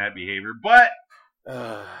justifying that behavior, but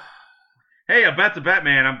hey, a bet's a bet,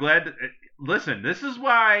 man. I'm glad listen, this is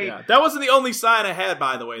why... Yeah, that wasn't the only sign I had,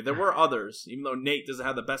 by the way. There were others, even though Nate doesn't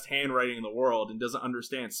have the best handwriting in the world and doesn't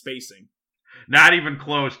understand spacing. Not even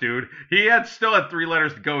close, dude. He still had 3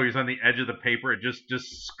 letters to go. He was on the edge of the paper. It just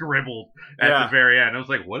scribbled at the very end. I was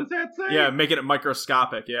like, what does that say? Yeah, making it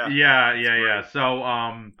microscopic, yeah. Yeah. So,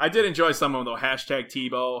 I did enjoy some of them, though. Hashtag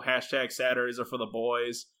Tebow, hashtag Saturdays are for the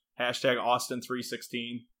boys, hashtag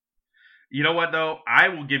Austin316. You know what, though? I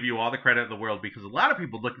will give you all the credit in the world because a lot of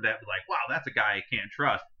people look at that and be like, wow, that's a guy I can't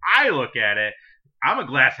trust. I look at it, I'm a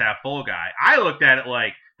glass half full guy. I looked at it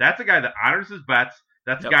like, that's a guy that honors his bets.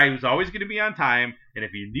 That's a guy who's always going to be on time. And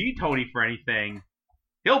if you need Tony for anything,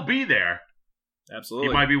 he'll be there. Absolutely.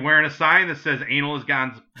 He might be wearing a sign that says anal is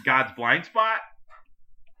God's blind spot.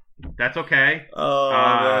 That's okay. Oh,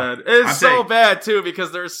 man. It's so bad, too,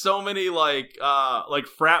 because there's so many, like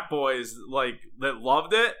frat boys, that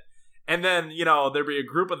loved it. And then, there'd be a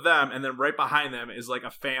group of them, and then right behind them is, like, a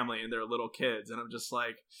family and their little kids. And I'm just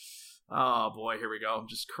like, Oh boy, here we go. I'm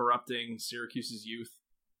just corrupting Syracuse's youth.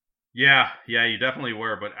 Yeah, you definitely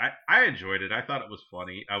were, but I enjoyed it. I thought it was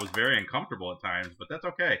funny. I was very uncomfortable at times, but that's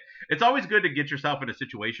okay. It's always good to get yourself in a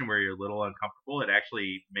situation where you're a little uncomfortable. It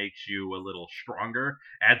actually makes you a little stronger,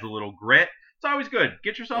 adds a little grit. It's always good.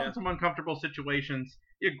 Get yourself in some uncomfortable situations.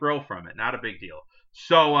 You grow from it. Not a big deal.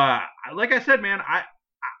 So, like I said, man,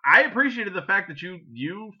 I appreciated the fact that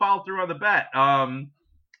you followed through on the bet.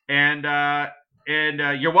 And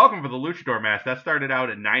you're welcome for the luchador mask. That started out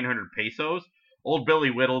at 900 pesos. Old Billy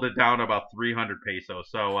whittled it down to about 300 pesos,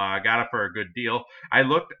 so I got it for a good deal. I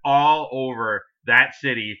looked all over that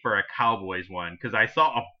city for a Cowboys one because I saw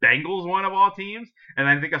a Bengals one of all teams, and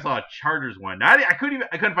I think I saw a Chargers one. I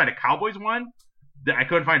couldn't find a Cowboys one. I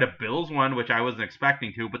couldn't find a Bills one, which I wasn't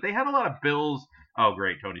expecting to, but they had a lot of Bills. Oh,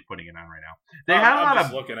 great! Tony's putting it on right now. They had a lot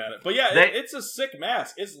of looking at it, but yeah, it's a sick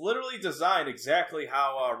mask. It's literally designed exactly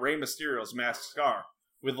how Rey Mysterio's masks are.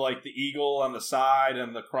 With, like, the eagle on the side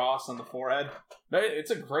and the cross on the forehead.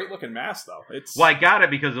 It's a great-looking mask, though. Well, I got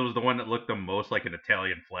it because it was the one that looked the most like an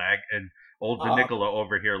Italian flag, and old Nicola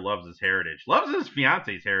over here loves his heritage. Loves his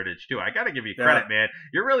fiance's heritage, too. I gotta give you credit, man.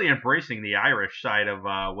 You're really embracing the Irish side of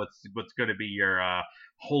what's going to be your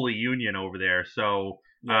holy union over there. So,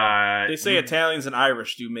 they say Italians and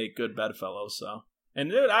Irish do make good bedfellows, so...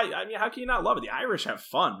 And, dude, I mean, how can you not love it? The Irish have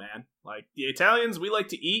fun, man. Like, the Italians, we like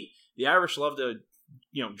to eat. The Irish love to...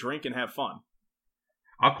 drink and have fun.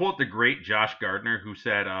 I'll quote the great Josh Gardner, who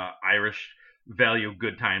said, "Irish value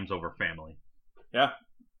good times over family." Yeah,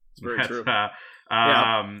 it's very true.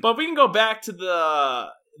 But we can go back to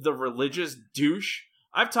the religious douche.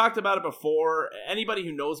 I've talked about it before. Anybody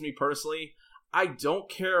who knows me personally, I don't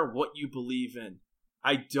care what you believe in.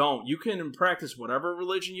 I don't. You can practice whatever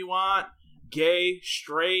religion you want, gay,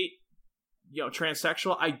 straight,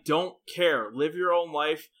 transsexual. I don't care. Live your own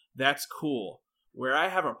life. That's cool. Where I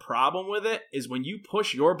have a problem with it is when you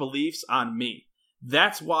push your beliefs on me.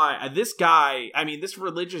 That's why this guy, this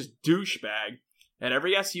religious douchebag at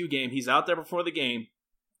every SU game, he's out there before the game,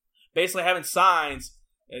 basically having signs.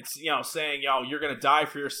 It's, saying, you're going to die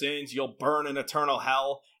for your sins. You'll burn in eternal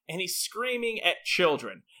hell. And he's screaming at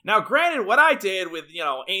children. Now, granted, what I did with,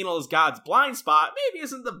 anal is God's blind spot maybe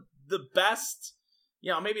isn't the best.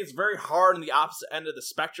 Maybe it's very hard on the opposite end of the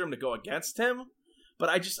spectrum to go against him. But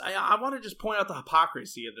I want to just point out the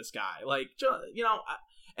hypocrisy of this guy. Like,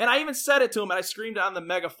 and I even said it to him, and I screamed on the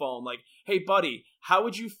megaphone, like, hey, buddy, how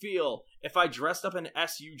would you feel if I dressed up in an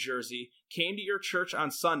SU jersey, came to your church on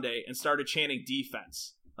Sunday, and started chanting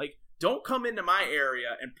defense? Like, don't come into my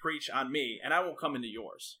area and preach on me, and I won't come into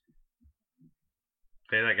yours.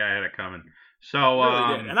 Hey, that guy had it coming. So,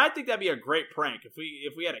 really did. And I think that'd be a great prank if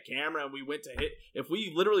we had a camera and if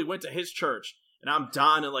we literally went to his church. And I'm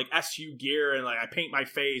donned in, like, SU gear, and, like, I paint my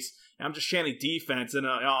face, and I'm just chanting defense, and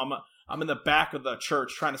I'm in the back of the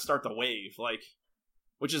church trying to start the wave, like,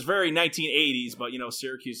 which is very 1980s, but,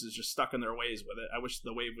 Syracuse is just stuck in their ways with it. I wish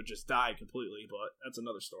the wave would just die completely, but that's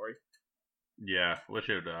another story. Yeah,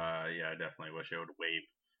 I definitely wish it would wave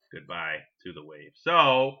goodbye to the wave.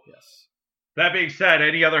 So, yes. That being said,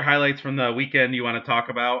 any other highlights from the weekend you want to talk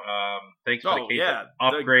about? Thanks for the case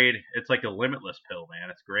upgrade. It's like a limitless pill, man.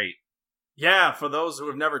 It's great. Yeah, for those who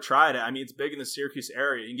have never tried it, it's big in the Syracuse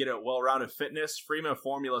area. You can get it at Well-Rounded Fitness. Freeman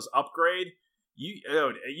Formula's upgrade.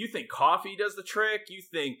 You think coffee does the trick? You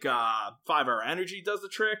think 5-Hour Energy does the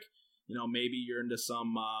trick? Maybe you're into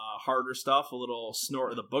some harder stuff, a little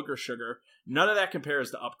snort of the booger sugar. None of that compares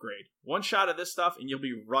to upgrade. One shot of this stuff, and you'll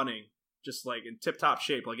be running just like in tip-top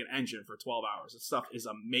shape, like an engine for 12 hours. This stuff is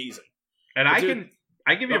amazing. And I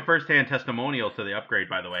give you a first-hand testimonial to the upgrade,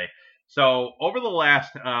 by the way. So over the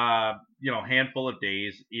last, handful of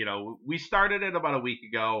days, we started it about a week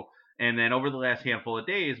ago, and then over the last handful of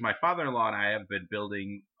days, my father-in-law and I have been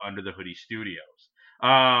building Under the Hoodie Studios,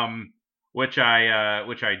 which I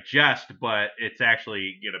but it's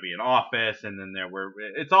actually going to be an office, and then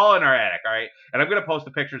it's all in our attic, all right? And I'm going to post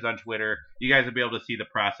the pictures on Twitter. You guys will be able to see the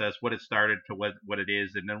process, what it started to what it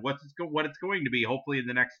is, and then what it's going to be, hopefully in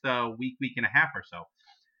the next week and a half or so.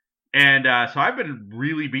 And so I've been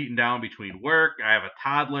really beaten down between work. I have a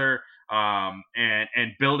toddler,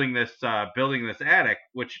 and building this attic,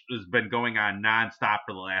 which has been going on nonstop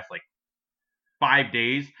for the last 5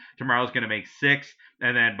 days. Tomorrow's going to make 6,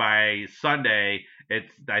 and then by Sunday,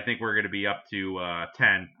 I think we're going to be up to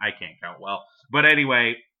 10. I can't count well, but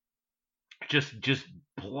anyway, just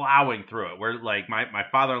plowing through it. We're like my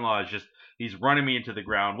father-in-law he's running me into the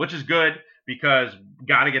ground, which is good. Because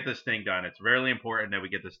got to get this thing done. It's really important that we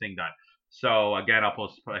get this thing done. So again, I'll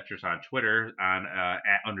post pictures on Twitter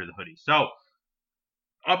at UnderTheHoodies. So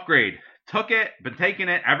upgrade took it, been taking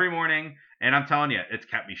it every morning, and I'm telling you, it's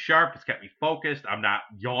kept me sharp, it's kept me focused. I'm not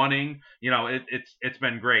yawning. It's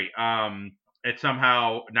been great. It's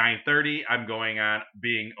somehow 9:30. I'm going on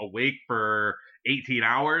being awake for 18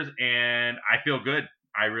 hours, and I feel good.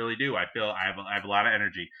 I really do. I feel I have a lot of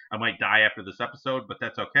energy. I might die after this episode, but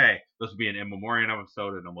that's okay. This will be an in memoriam episode,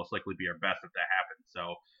 and it'll most likely be our best if that happens.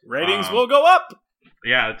 So ratings will go up.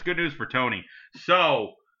 Yeah, it's good news for Tony.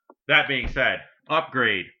 So that being said,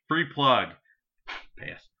 upgrade, free plug,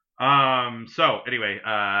 pass. So anyway,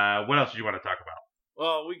 what else did you want to talk about?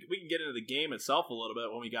 Well, we can get into the game itself a little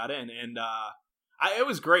bit when we got in, and it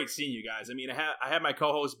was great seeing you guys. I mean, I had my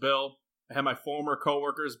co-host Bill, I had my former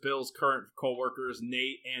coworkers, Bill's current coworkers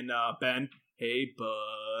Nate and Ben. Hey,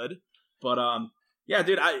 bud. But yeah,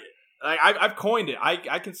 dude, I've coined it.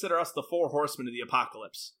 I consider us the 4 horsemen of the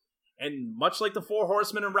apocalypse, and much like the 4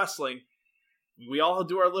 horsemen in wrestling, we all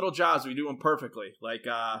do our little jobs. We do them perfectly. Like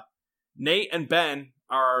Nate and Ben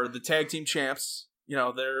are the tag team champs.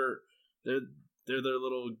 They're their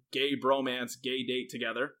little gay bromance, gay date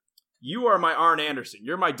together. You are my Arn Anderson.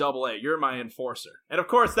 You're my Double A. You're my enforcer. And of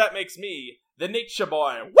course, that makes me the Nature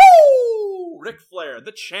Boy. Woo! Ric Flair,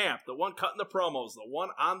 the champ, the one cutting the promos, the one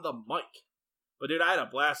on the mic. But dude, I had a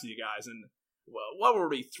blast with you guys. And what were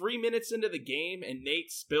we, 3 minutes into the game, and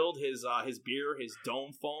Nate spilled his beer, his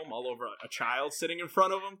dome foam, all over a child sitting in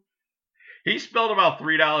front of him? He spilled about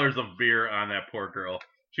 $3 of beer on that poor girl.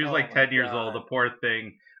 She was like 10 years old, the poor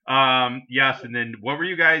thing. Yes, and then what were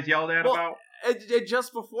you guys yelled at about?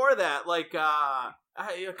 Just before that, like a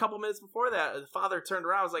couple minutes before that, the father turned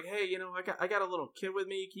around. Was like, "Hey, I got a little kid with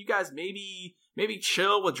me. Can you guys maybe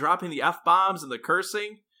chill with dropping the F-bombs and the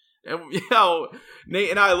cursing?" And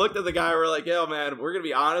Nate and I looked at the guy. We're like, "Yo, man, we're gonna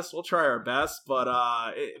be honest. We'll try our best, but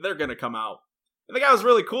they're gonna come out." And the guy was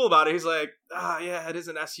really cool about it. He's like, yeah, it is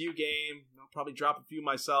an SU game. I'll probably drop a few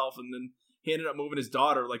myself." And then he ended up moving his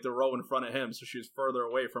daughter like the row in front of him, so she was further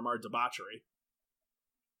away from our debauchery.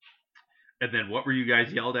 And then what were you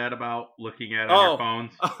guys yelled at about looking at on your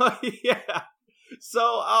phones? Yeah. So,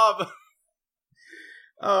 oh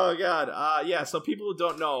God. Yeah. So people who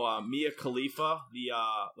don't know, Mia Khalifa,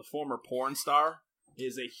 the former porn star,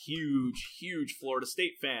 is a huge Florida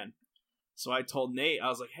State fan. So I told Nate, I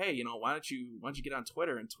was like, "Hey, why don't you get on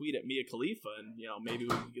Twitter and tweet at Mia Khalifa, and maybe we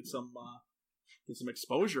can get some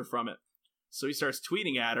exposure from it." So he starts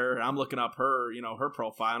tweeting at her, and I'm looking up her, her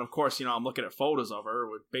profile. And of course, I'm looking at photos of her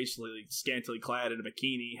with basically scantily clad in a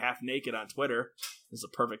bikini, half naked on Twitter. This is a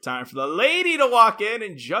perfect time for the lady to walk in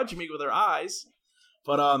and judge me with her eyes.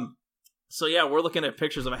 But, so yeah, we're looking at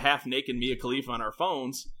pictures of a half naked Mia Khalifa on our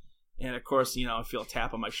phones. And of course, I feel a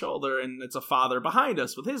tap on my shoulder, and it's a father behind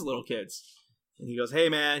us with his little kids. And he goes, "Hey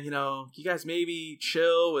man, you guys maybe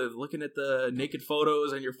chill with looking at the naked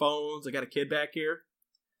photos on your phones. I got a kid back here."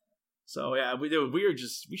 So yeah, we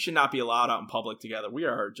should not be allowed out in public together. We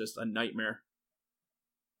are just a nightmare.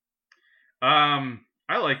 I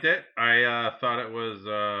liked it. I thought it was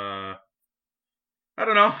I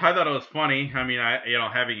don't know. I thought it was funny. I mean,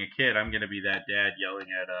 having a kid, I'm gonna be that dad yelling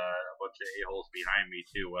at a bunch of a-holes behind me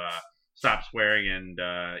to stop swearing and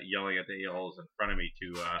yelling at the a-holes in front of me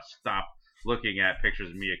to stop looking at pictures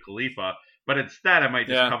of Mia Khalifa. But instead, I might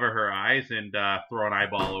just cover her eyes and throw an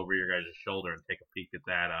eyeball over your guys' shoulder and take a peek at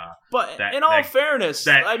that. But in all fairness,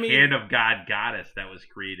 hand of God goddess that was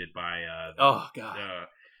created by. Oh God,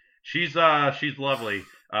 she's lovely.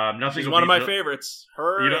 She's one of my favorites.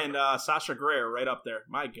 Her and Sasha Grey are right up there.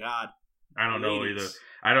 My God, I don't know either.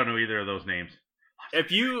 I don't know either of those names.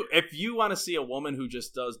 If you want to see a woman who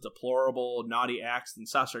just does deplorable, naughty acts, then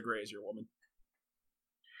Sasha Grey is your woman.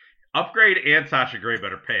 Upgrade and Sasha Grey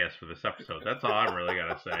better pay us for this episode. That's all I'm really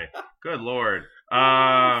gonna say. Good Lord.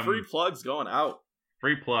 Free plugs going out.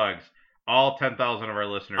 Free plugs. All 10,000 of our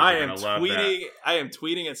listeners are gonna love that. I am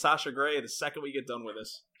tweeting at Sasha Grey the second we get done with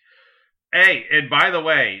this. Hey, and by the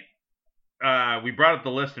way, we brought up the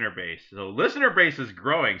listener base. So listener base is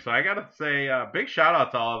growing. So I gotta say, big shout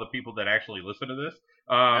out to all the people that actually listen to this.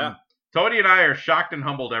 Tony and I are shocked and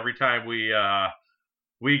humbled every time we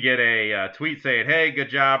get a tweet saying, "Hey, good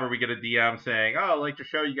job," or we get a DM saying, "Oh, I like your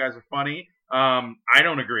show. You guys are funny." I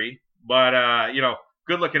don't agree, but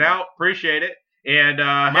good looking out. Appreciate it. And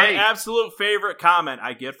my absolute favorite comment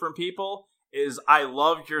I get from people is, "I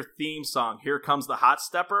love your theme song. Here comes the hot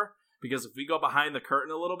stepper." Because if we go behind the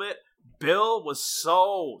curtain a little bit, Bill was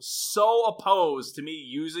so opposed to me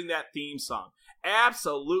using that theme song.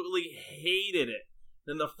 Absolutely hated it.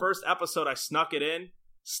 Then the first episode I snuck it in.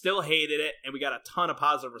 Still hated it, and we got a ton of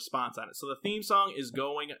positive response on it. So the theme song is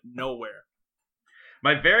going nowhere.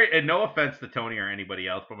 And no offense to Tony or anybody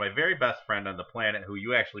else, but my very best friend on the planet, who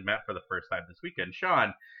you actually met for the first time this weekend,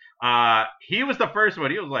 Sean, He was the first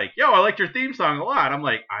one. He was like, "Yo, I liked your theme song a lot." I'm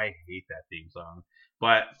like, I hate that theme song,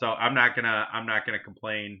 but so I'm not gonna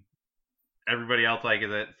complain. Everybody else likes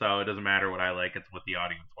it, so it doesn't matter what I like. It's what the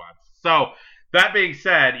audience wants. So that being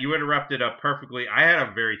said, you interrupted perfectly. I had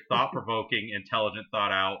a very thought-provoking, intelligent,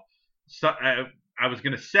 thought-out. So, I was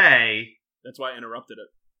gonna say. That's why I interrupted it.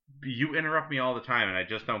 You interrupt me all the time, and I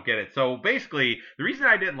just don't get it. So basically, the reason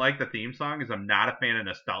I didn't like the theme song is I'm not a fan of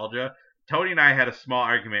nostalgia. Tony and I had a small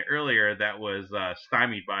argument earlier that was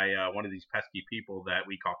stymied by one of these pesky people that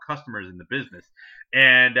we call customers in the business.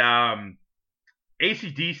 And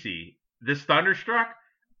AC/DC, this Thunderstruck,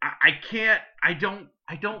 I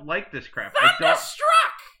don't like this crap.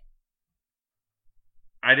 Thunderstruck!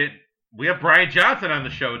 We have Brian Johnson on the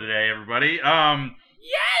show today, everybody. Yeah!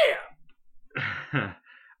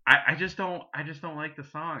 I just don't like the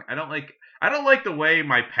song. I don't like the way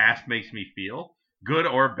my past makes me feel, good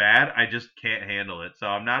or bad. I just can't handle it. So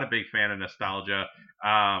I'm not a big fan of nostalgia.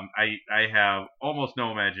 I have almost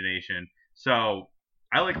no imagination. So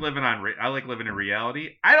I like living in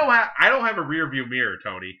reality. I don't have a rear view mirror,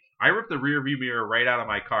 Tony. I rip the rear view mirror right out of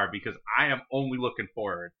my car because I am only looking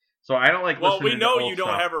forward. So I don't like listening to Well, we know old you don't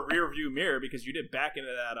stuff. have a rear view mirror because you did back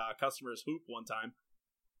into that customer's hoop one time.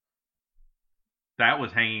 That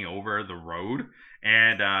was hanging over the road,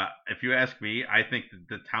 and if you ask me, I think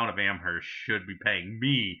the town of Amherst should be paying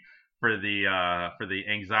me for the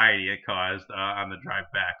anxiety it caused on the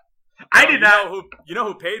drive back. I did not. You know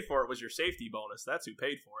who paid for it was your safety bonus. That's who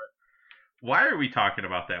paid for it. Why are we talking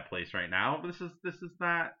about that place right now? This is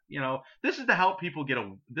not, this is to help people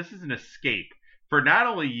this is an escape for not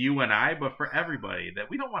only you and I, but for everybody, that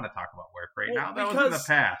we don't want to talk about work right now. That was in the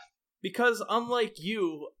past. Because unlike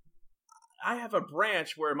you, I have a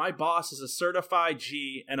branch where my boss is a certified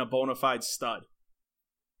G and a bona fide stud.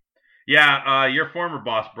 Yeah, your former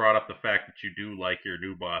boss brought up the fact that you do like your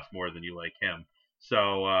new boss more than you like him.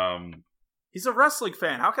 So, he's a wrestling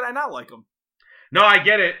fan. How can I not like him? No, I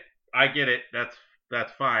get it.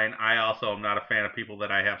 That's fine. I also am not a fan of people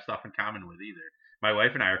that I have stuff in common with either. My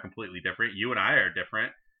wife and I are completely different. You and I are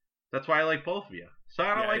different. That's why I like both of you. So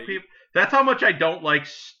I don't like people. That's how much I don't like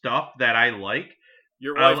stuff that I like.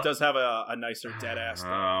 Your wife does have a nicer dead ass.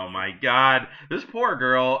 Oh my God. This poor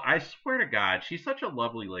girl, I swear to God, she's such a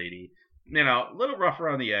lovely lady. A little rough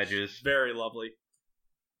around the edges. Very lovely.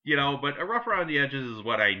 But a rough around the edges is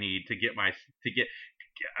what I need to get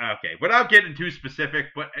okay, without getting too specific,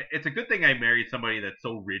 but it's a good thing I married somebody that's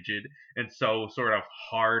so rigid and so sort of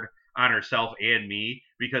hard on herself and me,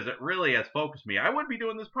 because it really has focused me. I wouldn't be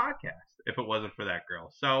doing this podcast if it wasn't for that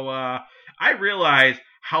girl. So I realize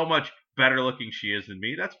how much better looking she is than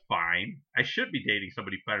me. That's fine. I should be dating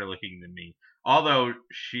somebody better looking than me. Although if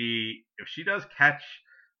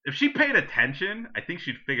she paid attention, I think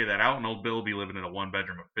she'd figure that out, and old Bill would be living in a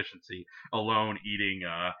one-bedroom efficiency, alone, eating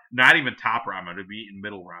not even top ramen, it'd be eating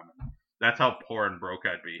middle ramen. That's how poor and broke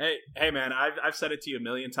I'd be. Hey, man, I've said it to you a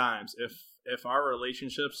million times. If our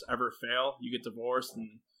relationships ever fail, you get divorced,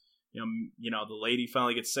 and the lady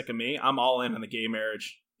finally gets sick of me, I'm all in on the gay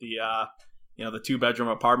marriage. The 2-bedroom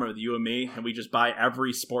apartment with you and me, and we just buy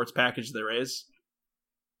every sports package there is.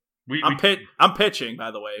 I'm pitching,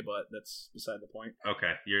 by the way, but that's beside the point.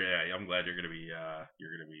 Okay, I'm glad you're gonna be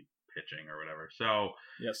pitching or whatever. So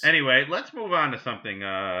yes. Anyway, let's move on to something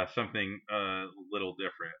a little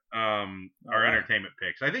different. Our entertainment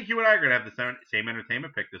picks. I think you and I are gonna have the same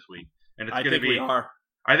entertainment pick this week, and it's gonna be. We are.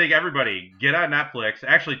 I think everybody get on Netflix.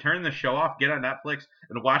 Actually, turn the show off. Get on Netflix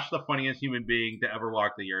and watch the funniest human being to ever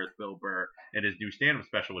walk the earth, Bill Burr, and his new stand-up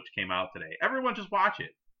special, which came out today. Everyone, just watch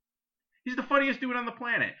it. He's the funniest dude on the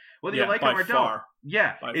planet, whether you like him or don't.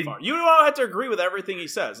 Yeah, by far. You don't have to agree with everything he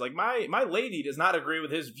says. Like my lady does not agree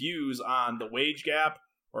with his views on the wage gap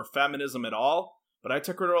or feminism at all. But I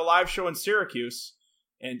took her to a live show in Syracuse,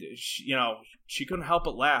 and she couldn't help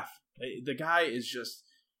but laugh. The guy is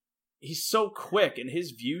just—he's so quick, and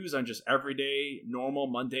his views on just everyday,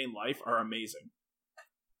 normal, mundane life are amazing.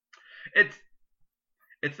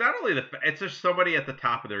 It's not only it's just somebody at the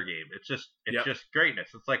top of their game. It's just greatness.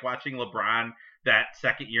 It's like watching LeBron that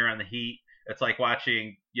second year on the Heat. It's like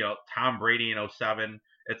watching, Tom Brady in 2007.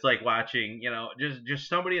 It's like watching, just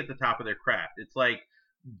somebody at the top of their craft. It's like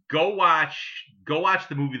go watch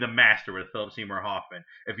the movie The Master with Philip Seymour Hoffman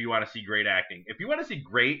if you want to see great acting. If you want to see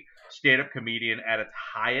great stand-up comedian at its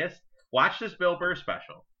highest, watch this Bill Burr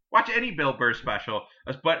special. Watch any Bill Burr special,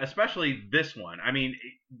 but especially this one. I mean,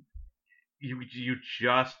 you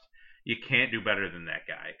can't do better than that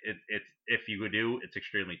guy. It's if you do, it's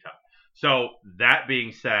extremely tough. So that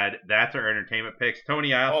being said, that's our entertainment picks.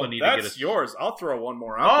 Tony, I also need to get yours. I'll throw one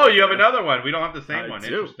more out. Oh, you have another one. We don't have the same one. Do.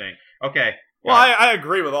 Interesting. Okay. Well, I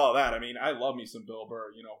agree with all that. I mean, I love me some Bill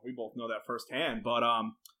Burr. You know, we both know that firsthand. But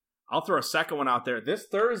I'll throw a second one out there. This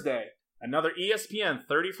Thursday, another ESPN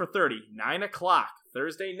 30 for 30, 9 o'clock,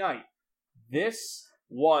 Thursday night. This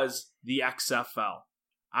was the XFL.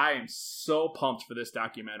 I am so pumped for this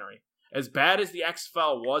documentary. As bad as the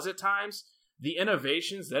XFL was at times, the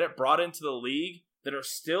innovations that it brought into the league that are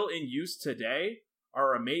still in use today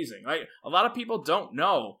are amazing. Like, a lot of people don't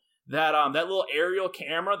know that that little aerial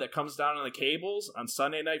camera that comes down on the cables on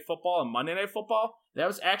Sunday Night Football and Monday Night Football, that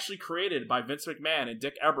was actually created by Vince McMahon and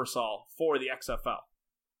Dick Ebersol for the XFL.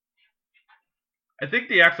 I think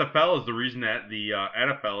the XFL is the reason that the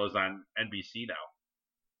NFL is on NBC now.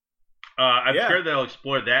 I'm sure they'll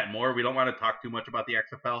explore that more. We don't want to talk too much about the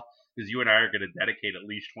XFL because you and I are going to dedicate at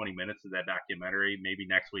least 20 minutes to that documentary, maybe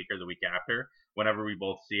next week or the week after, whenever we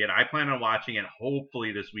both see it. I plan on watching it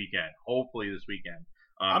hopefully this weekend.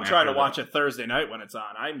 I'm trying to watch it Thursday night when it's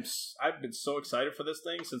on. I've been so excited for this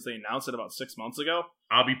thing since they announced it about 6 months ago.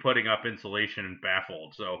 I'll be putting up insulation and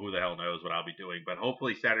baffled, so who the hell knows what I'll be doing. But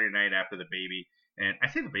hopefully Saturday night after the baby, and I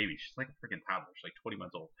say the baby, she's like a freaking toddler. She's like 20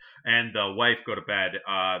 months old. And the wife go to bed.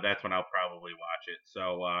 That's when I'll probably watch it.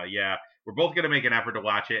 So, yeah, we're both going to make an effort to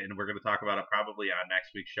watch it, and we're going to talk about it probably on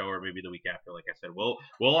next week's show or maybe the week after. Like I said, we'll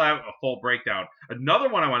have a full breakdown. Another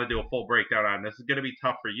one I want to do a full breakdown on. This is going to be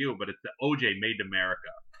tough for you, but it's the OJ Made in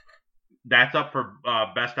America. That's up for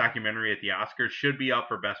Best Documentary at the Oscars. Should be up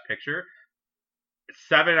for Best Picture.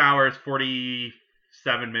 7 hours,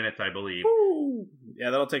 47 minutes, I believe. Ooh. Yeah,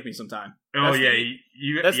 that'll take me some time. Oh,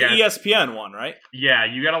 that's the ESPN one, right? Yeah,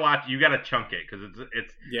 you gotta watch. You gotta chunk it because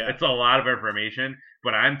it's a lot of information.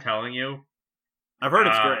 But I'm telling you, I've heard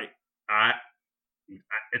it's great.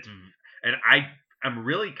 I'm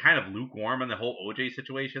really kind of lukewarm on the whole OJ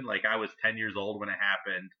situation. Like, I was 10 years old when it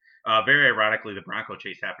happened. Very ironically, the Bronco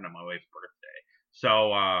chase happened on my wife's birthday.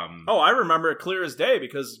 So, I remember it clear as day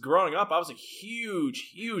because growing up, I was a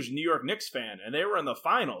huge New York Knicks fan, and they were in the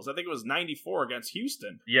finals. I think it was '94 against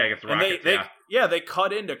Houston. Yeah, against the Rockets. They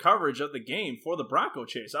cut into coverage of the game for the Bronco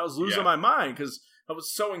chase. I was losing my mind because I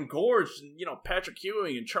was so engorged in, Patrick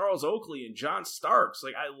Ewing and Charles Oakley and John Starks.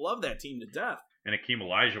 Like, I love that team to death. And Akeem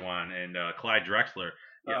Olajuwon and Clyde Drexler.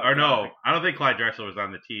 Yeah, I don't think Clyde Drexler was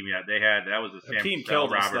on the team yet. That was the Sam Cassell,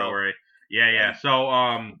 Robert Ory. Yeah. So,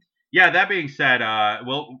 that being said, at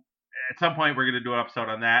some point we're going to do an episode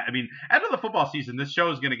on that. I mean, end of the football season, this show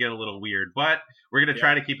is going to get a little weird, but we're going to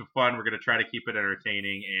try to keep it fun. We're going to try to keep it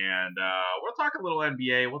entertaining, and we'll talk a little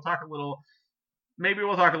NBA. Maybe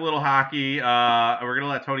we'll talk a little hockey. We're going to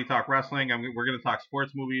let Tony talk wrestling. We're going to talk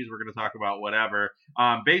sports movies. We're going to talk about whatever.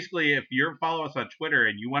 Basically, if you follow us on Twitter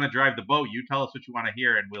and you want to drive the boat, you tell us what you want to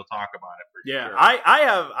hear, and we'll talk about it for sure.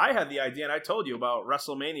 I had the idea, and I told you about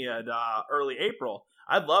WrestleMania in early April.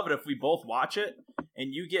 I'd love it if we both watch it,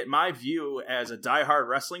 and you get my view as a diehard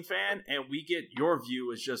wrestling fan, and we get your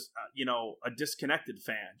view as just, a disconnected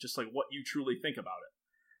fan, just like what you truly think about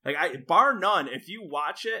it. Like, bar none, if you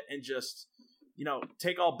watch it and just,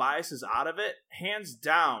 take all biases out of it, hands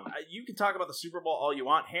down, you can talk about the Super Bowl all you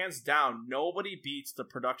want, hands down, nobody beats the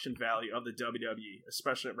production value of the WWE,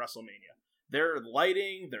 especially at WrestleMania. Their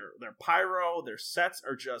lighting, their pyro, their sets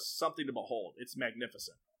are just something to behold. It's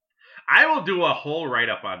magnificent. I will do a whole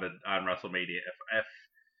write-up on WrestleMania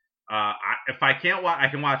if I can't watch. I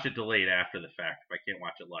can watch it delayed after the fact if I can't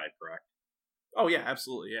watch it live. Correct? Oh yeah,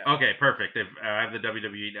 absolutely. Yeah. Okay, perfect. If I have the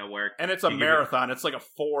WWE Network, and it's a marathon. It's like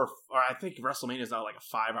I think WrestleMania is now like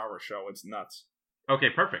a 5-hour show. It's nuts. Okay,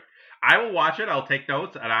 perfect. I will watch it. I'll take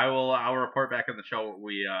notes, and I'll report back on the show what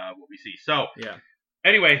we see. So yeah.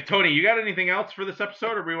 Anyway, Tony, you got anything else for this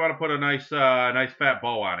episode, or do we want to put a nice fat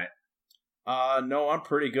bow on it? No, I'm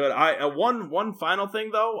pretty good. One final thing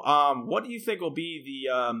though. What do you think will be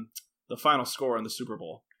the final score in the Super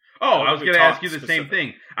Bowl? Oh, I was going to ask you the same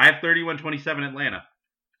thing. I have 31-27 Atlanta.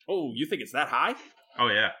 Oh, you think it's that high? Oh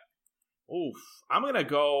yeah. Oof. I'm gonna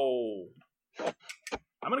go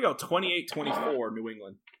 28-24 New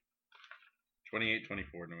England.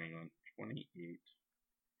 28-24 New England. 28-24.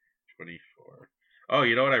 Oh,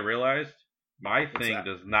 you know what I realized? My thing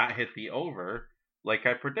does not hit the over like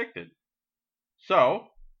I predicted. So,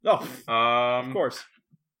 of course,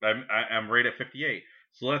 I'm right at 58.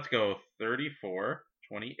 So let's go 34-28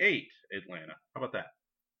 Atlanta. How about that?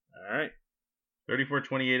 All right.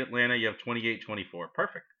 34-28 Atlanta. You have 28-24.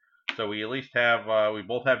 Perfect. So we at least have we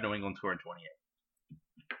both have New England scoring 28.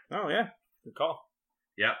 Oh yeah, good call.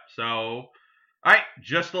 Yep. So, all right.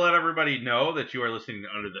 Just to let everybody know that you are listening to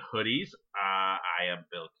Under the Hoodies. I am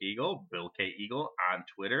Bill Keegle, Bill K Eagle on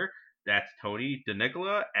Twitter. That's Tony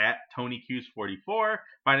DeNicola at TonyQs44.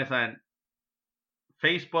 Find us on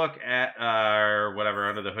Facebook at or whatever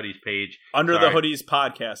Under the Hoodies page. Under the Hoodies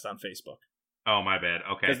podcast on Facebook. Oh, my bad.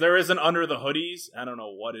 Okay. Because there is an Under the Hoodies. I don't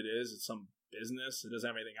know what it is. It's some business. It doesn't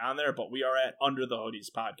have anything on there, but we are at Under the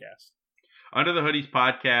Hoodies podcast. Under the Hoodies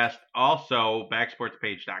podcast. Also,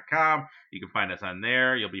 backsportspage.com. You can find us on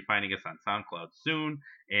there. You'll be finding us on SoundCloud soon.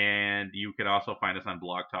 And you can also find us on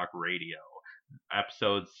Blog Talk Radio.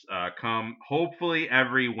 Episodes come hopefully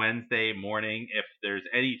every Wednesday morning. If there's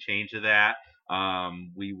any change to that,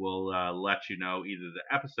 we will let you know either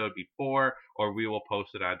the episode before or we will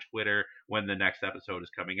post it on Twitter when the next episode is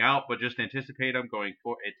coming out. But just anticipate them going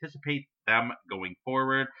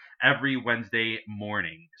forward every Wednesday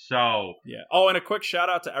morning. So yeah. Oh, and a quick shout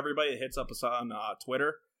out to everybody that hits up us on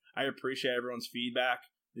Twitter. I appreciate everyone's feedback,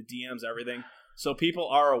 the DMs, everything. So people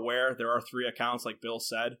are aware there are 3 accounts, like Bill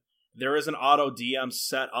said. There is an auto DM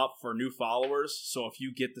set up for new followers. So if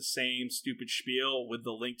you get the same stupid spiel with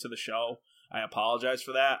the link to the show, I apologize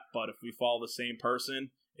for that. But if we follow the same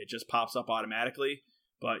person, it just pops up automatically.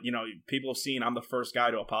 But, people have seen I'm the first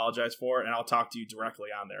guy to apologize for it, and I'll talk to you directly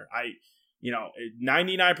on there.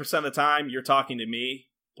 99% of the time, you're talking to me.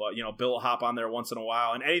 But, Bill will hop on there once in a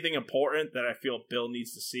while. And anything important that I feel Bill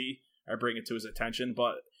needs to see, I bring it to his attention.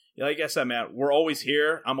 But like I said, man, we're always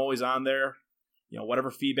here. I'm always on there.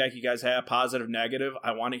 Whatever feedback you guys have, positive, negative,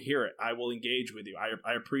 I want to hear it. I will engage with you.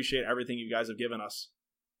 I appreciate everything you guys have given us.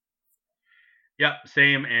 Yep,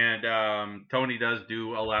 same. And Tony does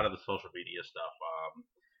do a lot of the social media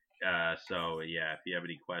stuff. So, yeah, if you have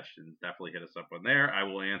any questions, definitely hit us up on there. I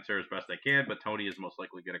will answer as best I can, but Tony is most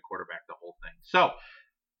likely going to quarterback the whole thing. So,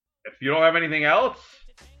 if you don't have anything else,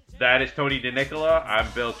 that is Tony DeNicola.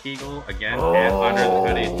 I'm Bill Kegel, again, at Under the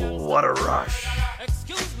Hoodies. What a rush.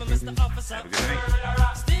 Excuse me, Mr. Officer. Have a good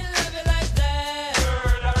night.